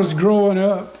 when I was growing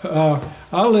up,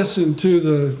 I listened to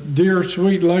the dear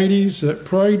sweet ladies that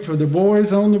prayed for the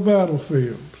boys on the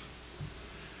battlefield.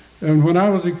 And when I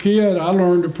was a kid, I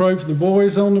learned to pray for the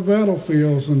boys on the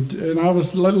battlefields, and I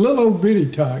was a little old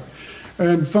bitty tyke.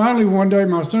 And finally one day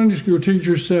my Sunday school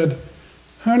teacher said,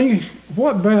 honey,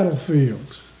 what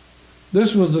battlefields?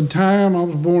 This was a time, I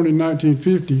was born in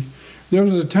 1950, there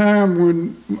was a time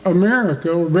when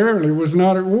America barely was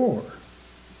not at war.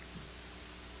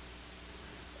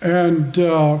 And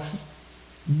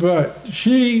but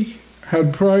she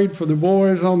had prayed for the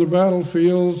boys on the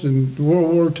battlefields in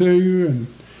World War II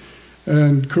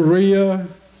and Korea,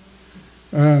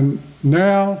 and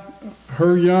now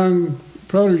her young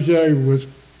protege was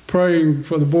praying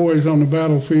for the boys on the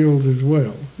battlefield as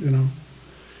well, you know.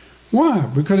 Why?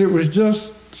 Because it was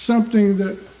just something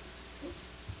that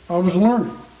I was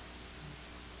learning.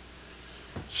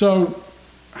 So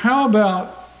how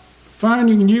about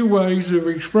finding new ways of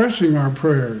expressing our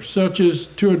prayers, such as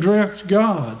to address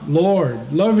God,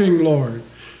 Lord, loving Lord,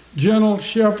 gentle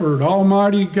shepherd,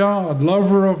 almighty God,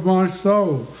 lover of my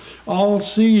soul,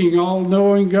 all-seeing,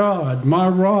 all-knowing God, my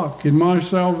rock and my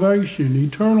salvation,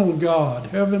 eternal God,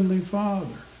 heavenly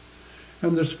Father.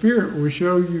 And the Spirit will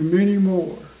show you many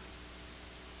more.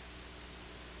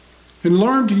 And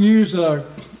learn to use a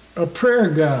prayer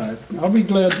guide. I'll be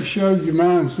glad to show you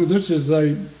mine. So this is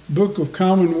a Book of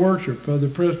Common Worship of the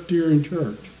Presbyterian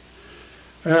Church.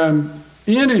 And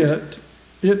in it,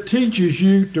 it teaches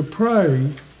you to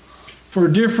pray for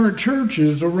different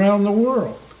churches around the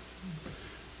world.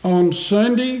 On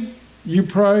Sunday, you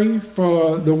pray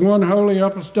for the one holy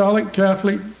apostolic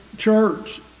Catholic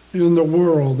Church in the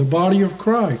world, the body of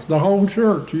Christ, the whole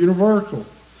church, universal.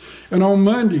 And on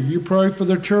Monday, you pray for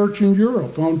the church in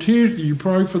Europe. On Tuesday, you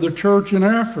pray for the church in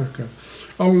Africa.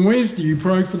 On Wednesday, you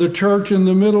pray for the church in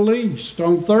the Middle East.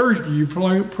 On Thursday, you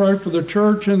pray for the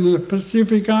church in the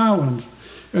Pacific Islands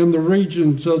and the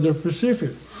regions of the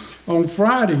Pacific. On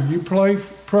Friday, you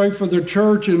pray for the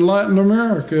church in Latin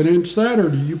America. And on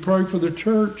Saturday, you pray for the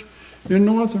church in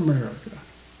North America.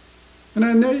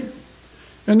 And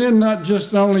then not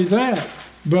just only that,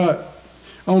 but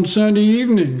on Sunday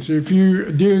evenings, if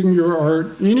you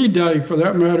or any day for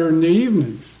that matter in the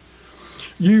evenings,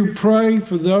 you pray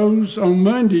for those on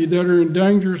Monday that are in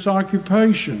dangerous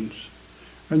occupations.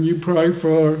 And you pray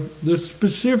for the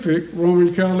specific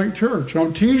Roman Catholic Church.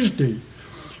 On Tuesday,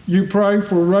 you pray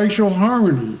for racial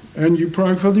harmony, and you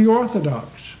pray for the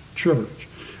Orthodox Church.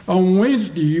 On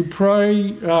Wednesday, you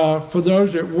pray for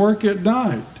those that work at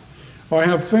night or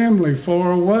have family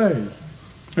far away,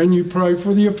 and you pray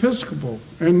for the Episcopal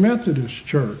and Methodist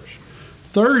Church.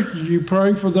 Thursday, you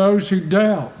pray for those who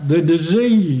doubt, the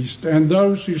diseased, and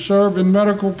those who serve in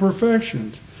medical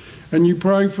professions. And you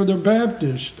pray for the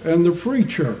Baptist and the Free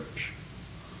Church.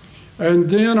 And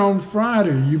then on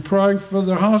Friday, you pray for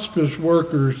the hospice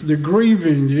workers, the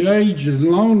grieving, the aged,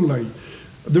 lonely,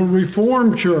 the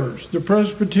Reformed Church, the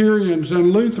Presbyterians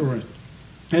and Lutherans.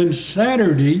 And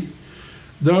Saturday,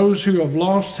 those who have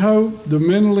lost hope, the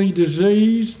mentally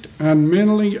diseased and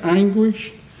mentally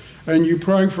anguished. And you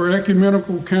pray for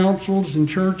ecumenical councils and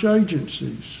church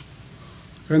agencies.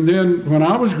 And then when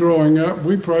I was growing up,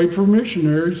 we prayed for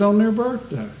missionaries on their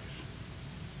birthdays,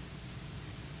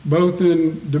 both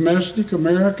in domestic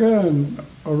America and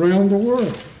around the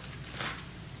world.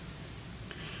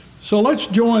 So let's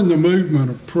join the movement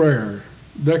of prayer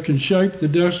that can shape the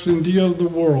destiny of the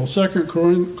world. 2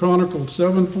 Chronicles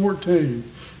 7:14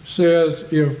 says,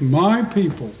 if my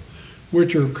people,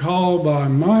 which are called by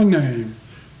my name,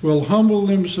 will humble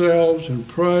themselves and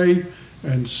pray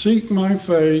and seek my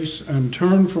face and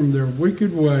turn from their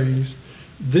wicked ways,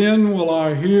 then will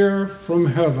I hear from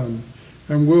heaven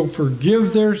and will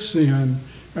forgive their sin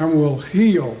and will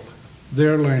heal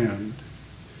their land.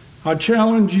 I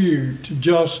challenge you to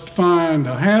just find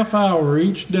a half hour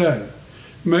each day.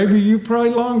 Maybe you pray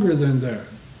longer than that.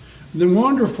 Then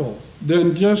wonderful.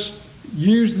 Then just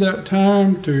use that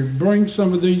time to bring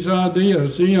some of these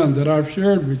ideas in that I've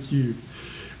shared with you.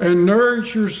 And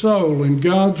nourish your soul in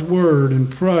God's Word and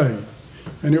pray,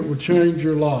 and it will change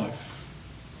your life.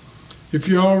 If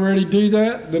you already do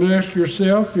that, then ask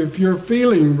yourself if you're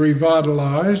feeling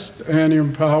revitalized and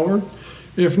empowered.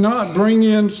 If not, bring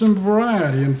in some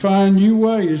variety and find new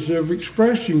ways of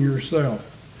expressing yourself.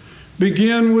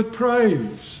 Begin with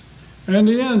praise and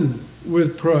end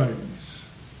with praise.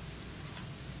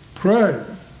 Pray.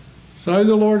 Say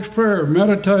the Lord's Prayer.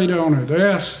 Meditate on it.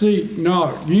 Ask, seek,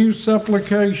 knock. Use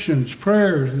supplications,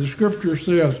 prayers. The Scripture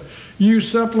says,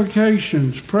 use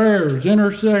supplications, prayers,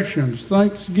 intercessions,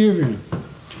 thanksgiving,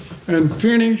 and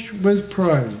finish with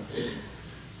praise.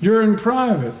 During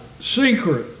private,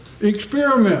 secret,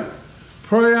 experiment,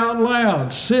 pray out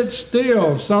loud, sit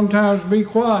still, sometimes be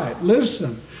quiet,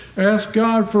 listen, ask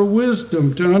God for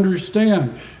wisdom to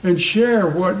understand and share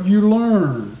what you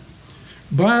learn.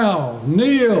 Bow,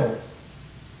 kneel,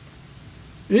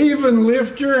 even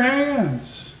lift your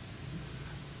hands.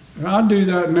 I do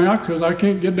that now because I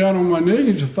can't get down on my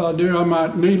knees. If I do, I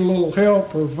might need a little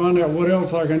help or find out what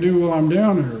else I can do while I'm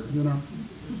down here, you know.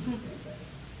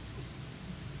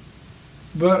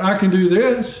 But I can do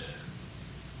this.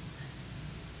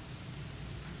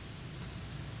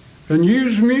 And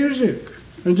use music.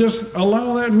 And just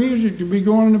allow that music to be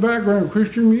going in the background,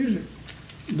 Christian music.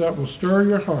 That will stir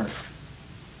your heart.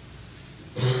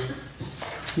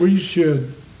 We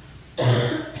should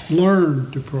learn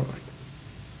to pray.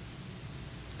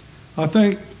 I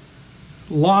think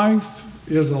life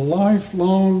is a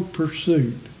lifelong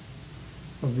pursuit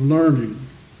of learning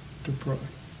to pray.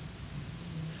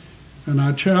 And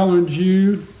I challenge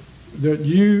you that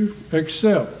you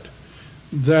accept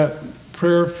that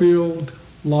prayer-filled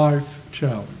life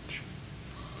challenge.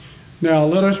 Now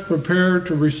let us prepare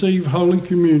to receive Holy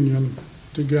Communion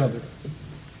together.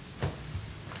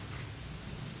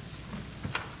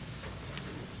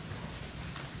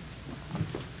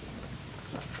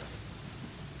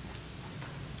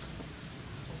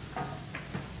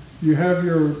 You have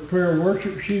your prayer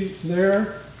worship sheets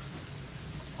there.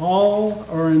 All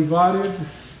are invited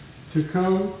to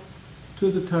come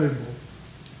to the table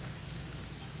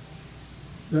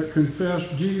that confess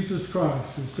Jesus Christ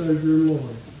as Savior and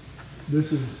Lord.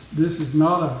 This is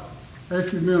not a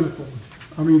ecumenical.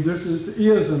 I mean, this is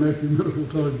an ecumenical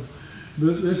table,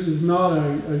 but this is not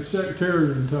a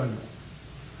sectarian table.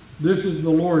 This is the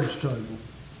Lord's table.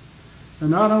 And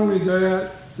not only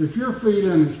that, if you're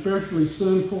feeling especially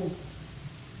sinful,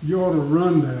 you ought to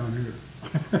run down here.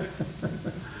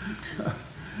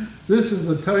 This is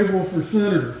the table for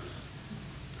sinners.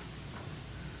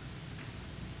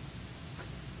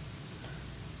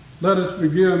 Let us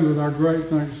begin with our great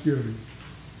thanksgiving.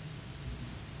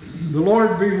 The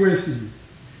Lord be with you.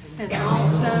 And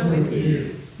also with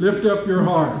you. Lift up your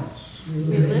hearts.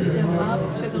 We lift them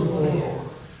up to the Lord.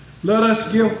 Let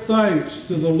us give thanks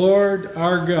to the Lord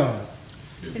our God.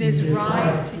 It is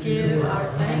right to give our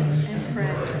thanks and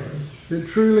praise. It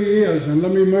truly is. And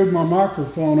let me move my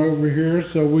microphone over here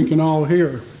so we can all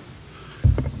hear.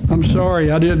 I'm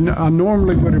sorry, I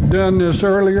normally would have done this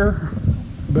earlier,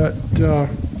 but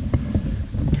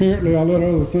apparently I let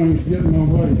other things get in my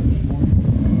way this morning.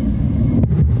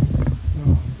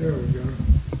 Oh, there we go.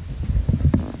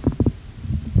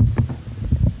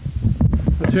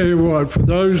 I tell you what, for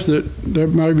those that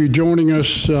may be joining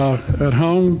us at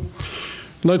home,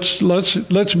 let's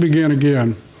begin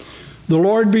again. The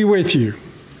Lord be with you.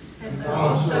 And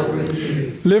also with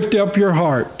you. Lift up your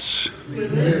hearts. We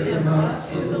lift them up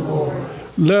to the Lord.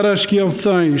 Let us give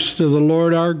thanks to the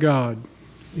Lord our God.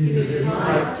 It is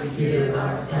right to give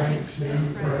our thanks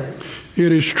and praise.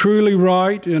 It is truly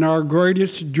right and our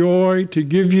greatest joy to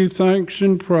give you thanks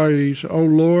and praise, O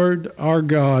Lord our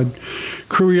God,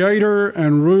 Creator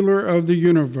and ruler of the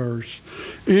universe.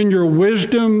 In your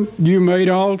wisdom you made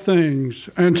all things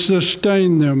and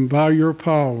sustained them by your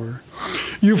power.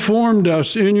 You formed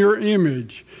us in your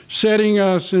image, setting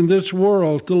us in this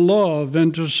world to love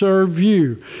and to serve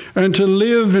you and to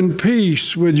live in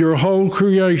peace with your whole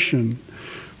creation.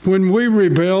 When we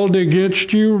rebelled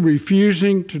against you,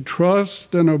 refusing to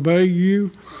trust and obey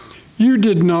you, you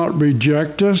did not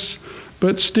reject us,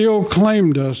 but still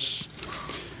claimed us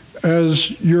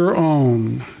as your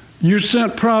own. You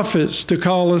sent prophets to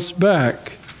call us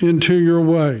back into your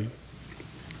way.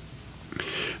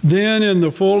 Then, in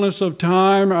the fullness of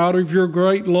time, out of your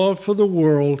great love for the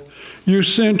world, You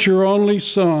sent your only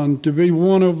Son to be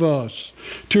one of us,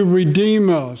 to redeem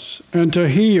us, and to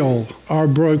heal our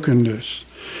brokenness.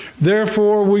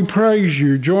 Therefore, we praise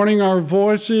you, joining our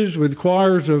voices with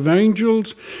choirs of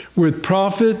angels, with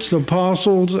prophets,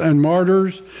 apostles, and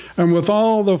martyrs, and with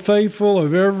all the faithful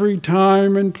of every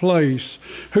time and place,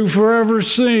 who forever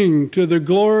sing to the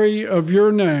glory of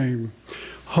your name.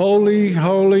 Holy,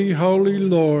 holy, holy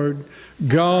Lord,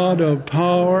 God of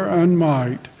power and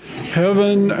might,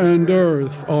 heaven and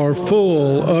earth are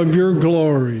full of your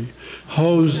glory.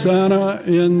 Hosanna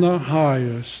in the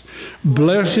highest.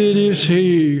 Blessed is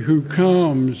he who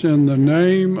comes in the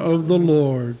name of the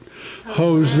Lord.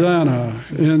 Hosanna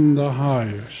in the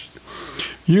highest.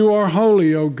 You are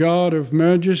holy, O God of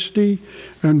majesty,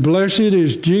 and blessed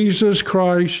is Jesus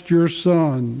Christ, your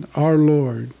Son, our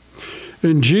Lord.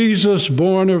 In Jesus,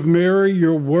 born of Mary,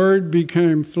 your word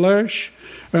became flesh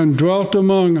and dwelt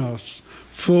among us,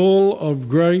 full of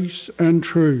grace and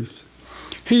truth.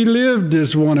 He lived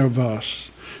as one of us,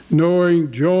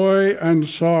 knowing joy and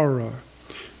sorrow.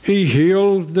 He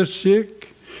healed the sick.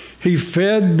 He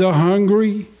fed the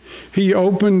hungry. He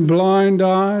opened blind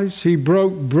eyes. He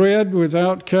broke bread with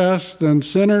outcasts and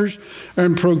sinners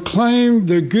and proclaimed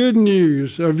the good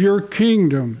news of your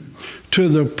kingdom to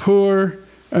the poor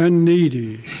and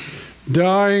needy.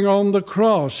 Dying on the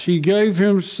cross, he gave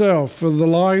himself for the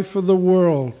life of the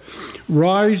world.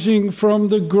 Rising from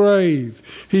the grave,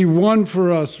 he won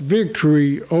for us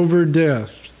victory over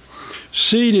death.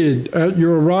 Seated at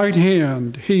your right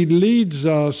hand, he leads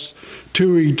us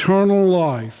to eternal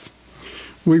life.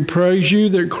 We praise you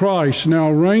that Christ now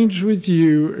reigns with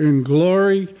you in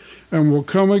glory and will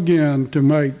come again to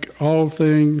make all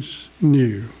things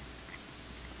new.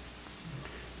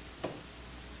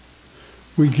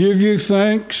 We give you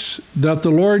thanks that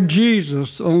the Lord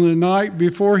Jesus, on the night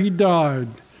before he died,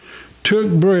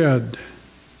 took bread,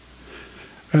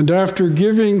 and after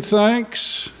giving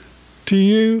thanks to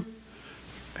you,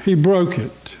 he broke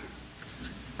it.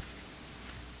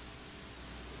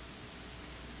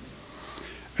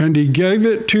 And he gave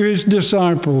it to his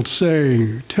disciples,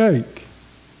 saying, "Take,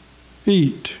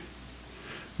 eat.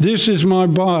 This is my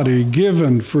body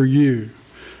given for you.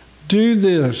 Do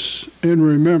this in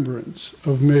remembrance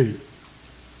of me."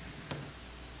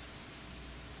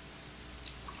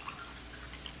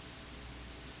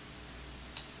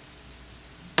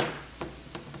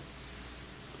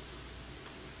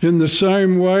 In the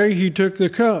same way, he took the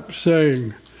cup,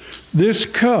 saying, "This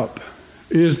cup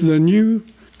is the new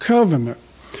covenant,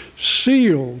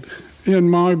 sealed in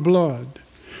my blood,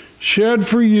 shed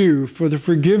for you for the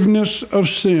forgiveness of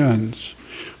sins.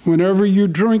 Whenever you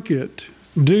drink it,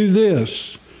 do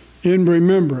this in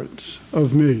remembrance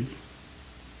of me."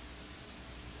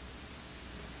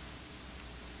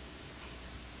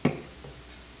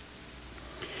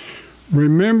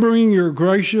 Remembering your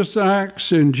gracious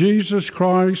acts in Jesus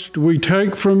Christ, we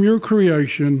take from your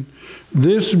creation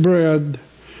this bread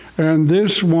and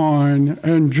this wine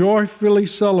and joyfully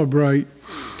celebrate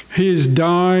his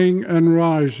dying and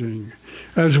rising.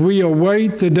 As we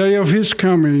await the day of his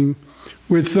coming,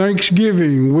 with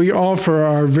thanksgiving, we offer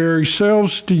our very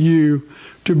selves to you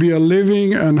to be a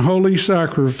living and holy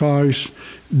sacrifice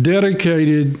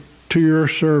dedicated to your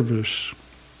service.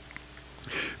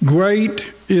 Great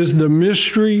is the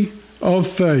mystery of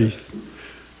faith.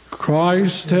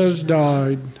 Christ has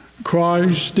died.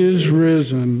 Christ is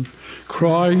risen.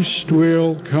 Christ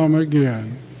will come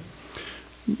again.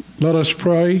 Let us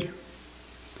pray.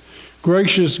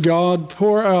 Gracious God,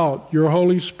 pour out your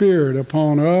Holy Spirit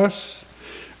upon us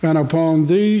and upon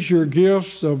these your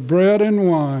gifts of bread and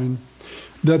wine,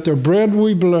 that the bread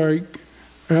we break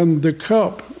and the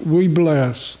cup we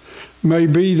bless may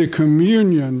be the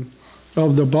communion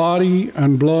of the body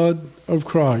and blood of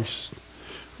Christ.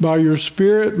 By your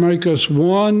Spirit, make us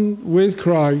one with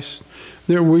Christ,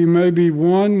 that we may be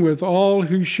one with all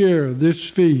who share this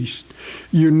feast,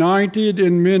 united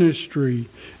in ministry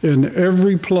in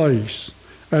every place.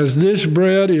 As this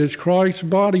bread is Christ's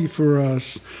body for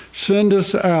us, send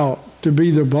us out to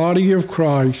be the body of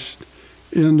Christ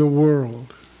in the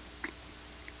world.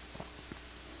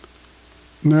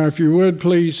 Now, if you would,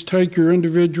 please take your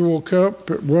individual cup,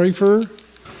 wafer,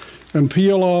 and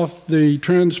peel off the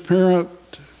transparent,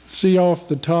 see off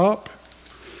the top,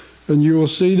 and you will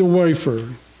see the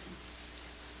wafer.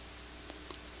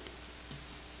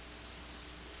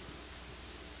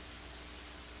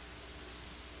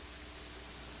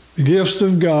 The gifts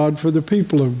of God for the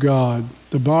people of God,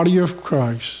 the body of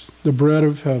Christ, the bread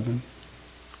of heaven.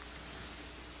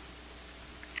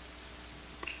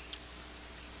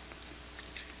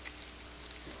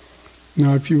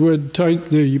 Now, if you would take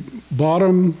the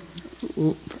bottom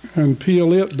and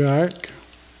peel it back,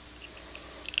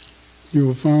 you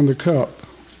will find the cup.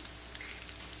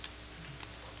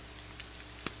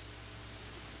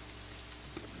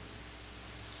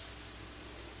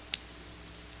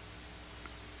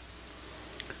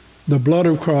 The blood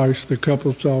of Christ, the cup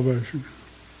of salvation.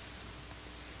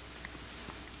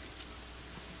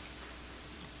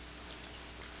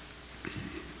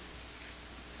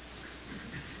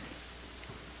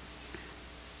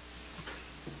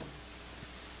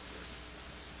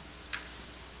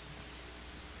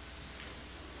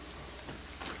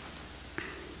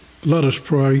 Let us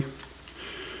pray.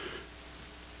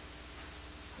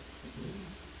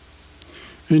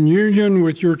 In union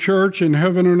with your church in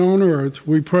heaven and on earth,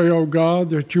 we pray, O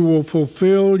God, that you will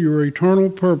fulfill your eternal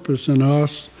purpose in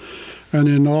us and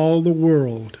in all the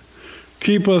world.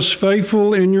 Keep us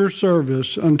faithful in your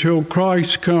service until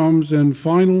Christ comes in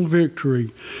final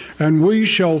victory, and we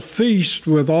shall feast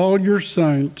with all your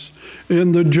saints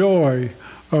in the joy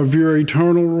of your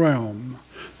eternal realm.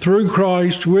 Through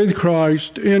Christ, with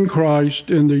Christ, in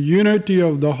the unity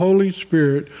of the Holy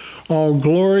Spirit, all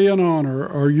glory and honor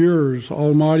are yours,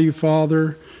 Almighty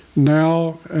Father,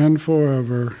 now and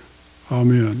forever.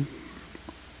 Amen.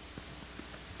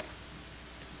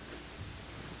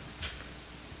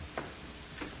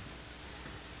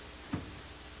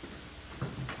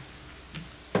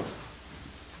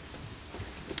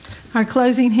 Our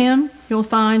closing hymn you'll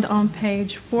find on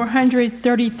page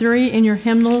 433 in your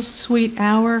hymnals, Sweet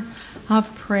Hour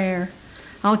of Prayer.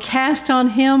 I'll cast on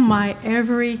him my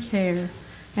every care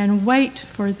and wait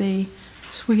for the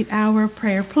sweet hour of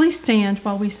prayer. Please stand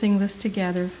while we sing this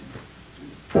together.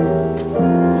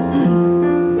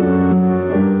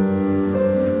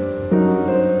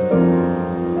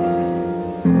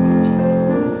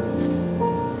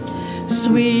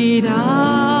 Sweet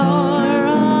hour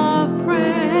of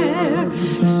prayer,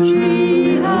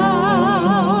 sweet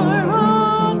hour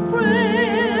of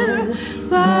prayer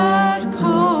that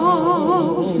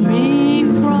calls me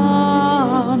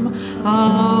from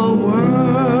a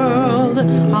world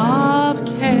of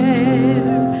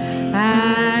care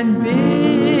and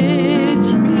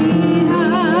bids me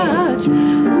at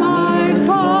my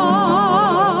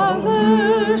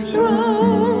Father's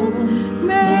throne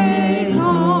make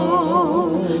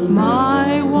all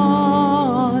my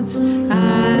wants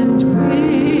and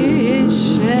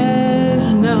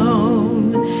wishes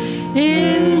known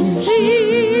in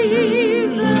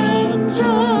seasons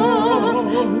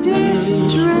of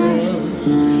distress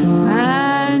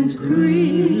and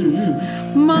grief.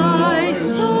 My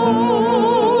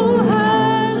soul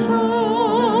has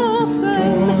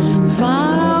often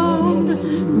found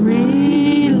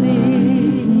relief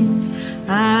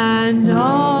and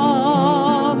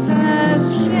oft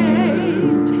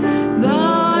escaped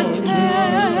the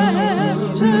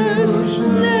tempter's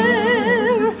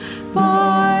snare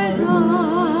by thy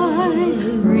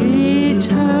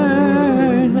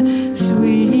return,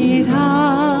 sweet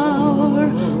hour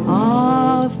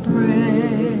of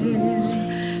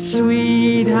prayer,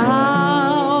 sweet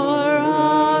hour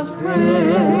of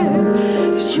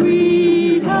prayer,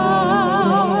 sweet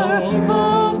hour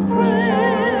of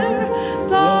prayer,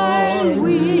 thy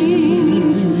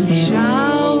wings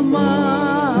shall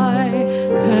my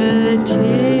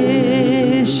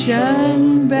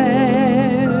petition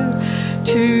bear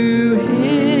to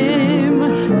him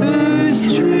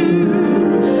whose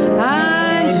truth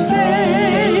and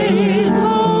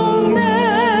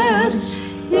faithfulness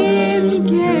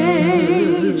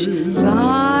engage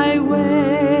thy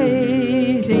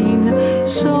waiting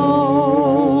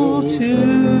soul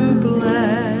to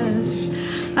bless.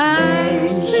 And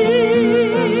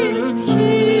since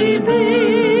he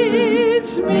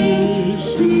bids me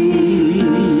see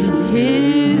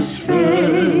his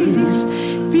face,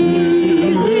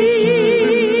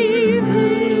 believe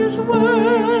his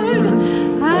word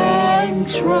and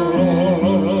trust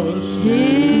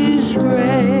his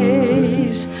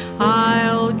grace,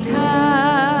 I'll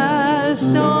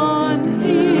cast on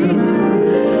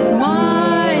him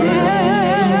my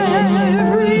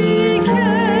every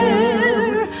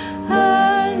care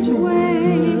and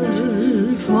wait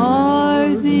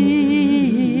for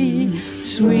thee,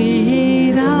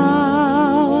 sweet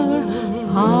hour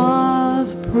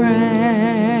of prayer.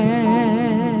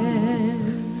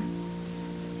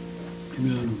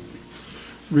 Amen.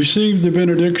 Receive the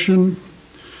benediction.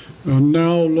 And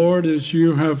now, Lord, as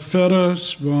you have fed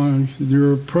us by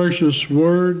your precious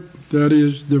word, that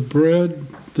is the bread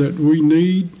that we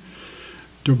need,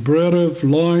 the bread of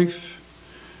life,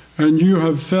 and you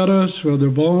have fed us with the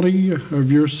body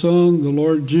of your Son, the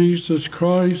Lord Jesus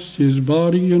Christ, his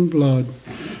body and blood,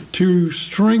 to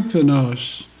strengthen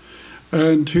us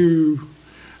and to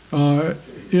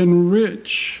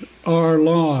enrich our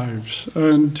lives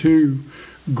and to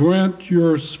grant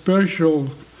your special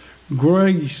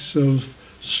grace of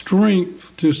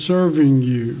strength to serving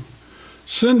you.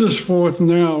 Send us forth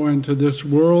now into this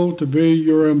world to be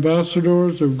your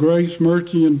ambassadors of grace,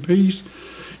 mercy, and peace,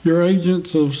 your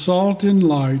agents of salt and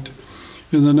light.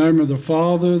 In the name of the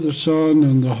Father, the Son,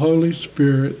 and the Holy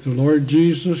Spirit, the Lord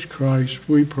Jesus Christ,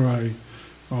 we pray.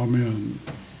 Amen.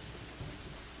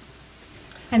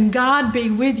 And God be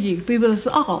with you, be with us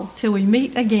all till we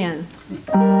meet again.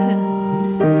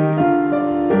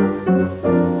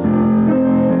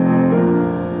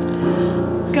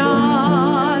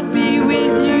 God be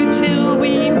with you till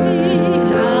we meet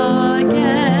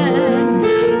again.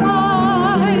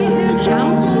 By his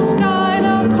counsel's guide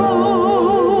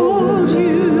uphold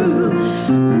you.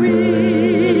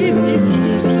 With his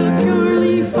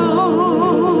securely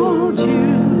fold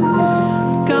you.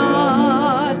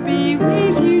 God be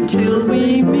with you till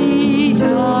we meet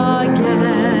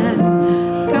again.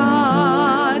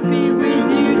 God be with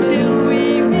you till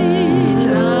we meet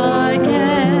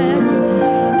again.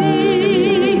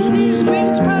 Neath his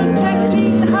wings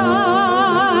protecting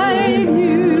hide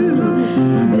you.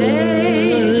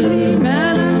 Daily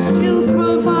manna still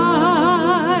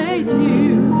provide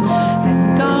you.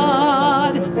 And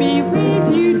God be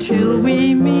with you till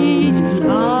we meet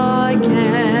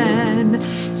again.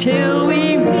 Till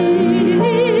we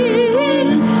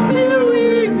meet, till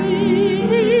we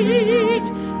meet,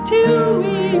 till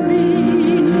we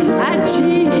meet at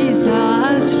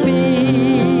Jesus'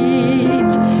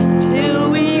 feet.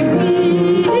 Till we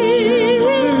meet,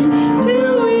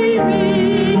 till we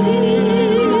meet.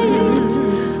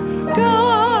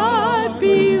 God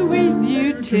be with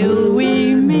you till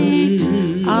we meet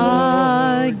again.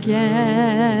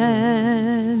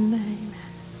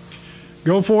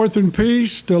 Go forth in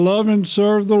peace to love and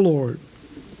serve the Lord.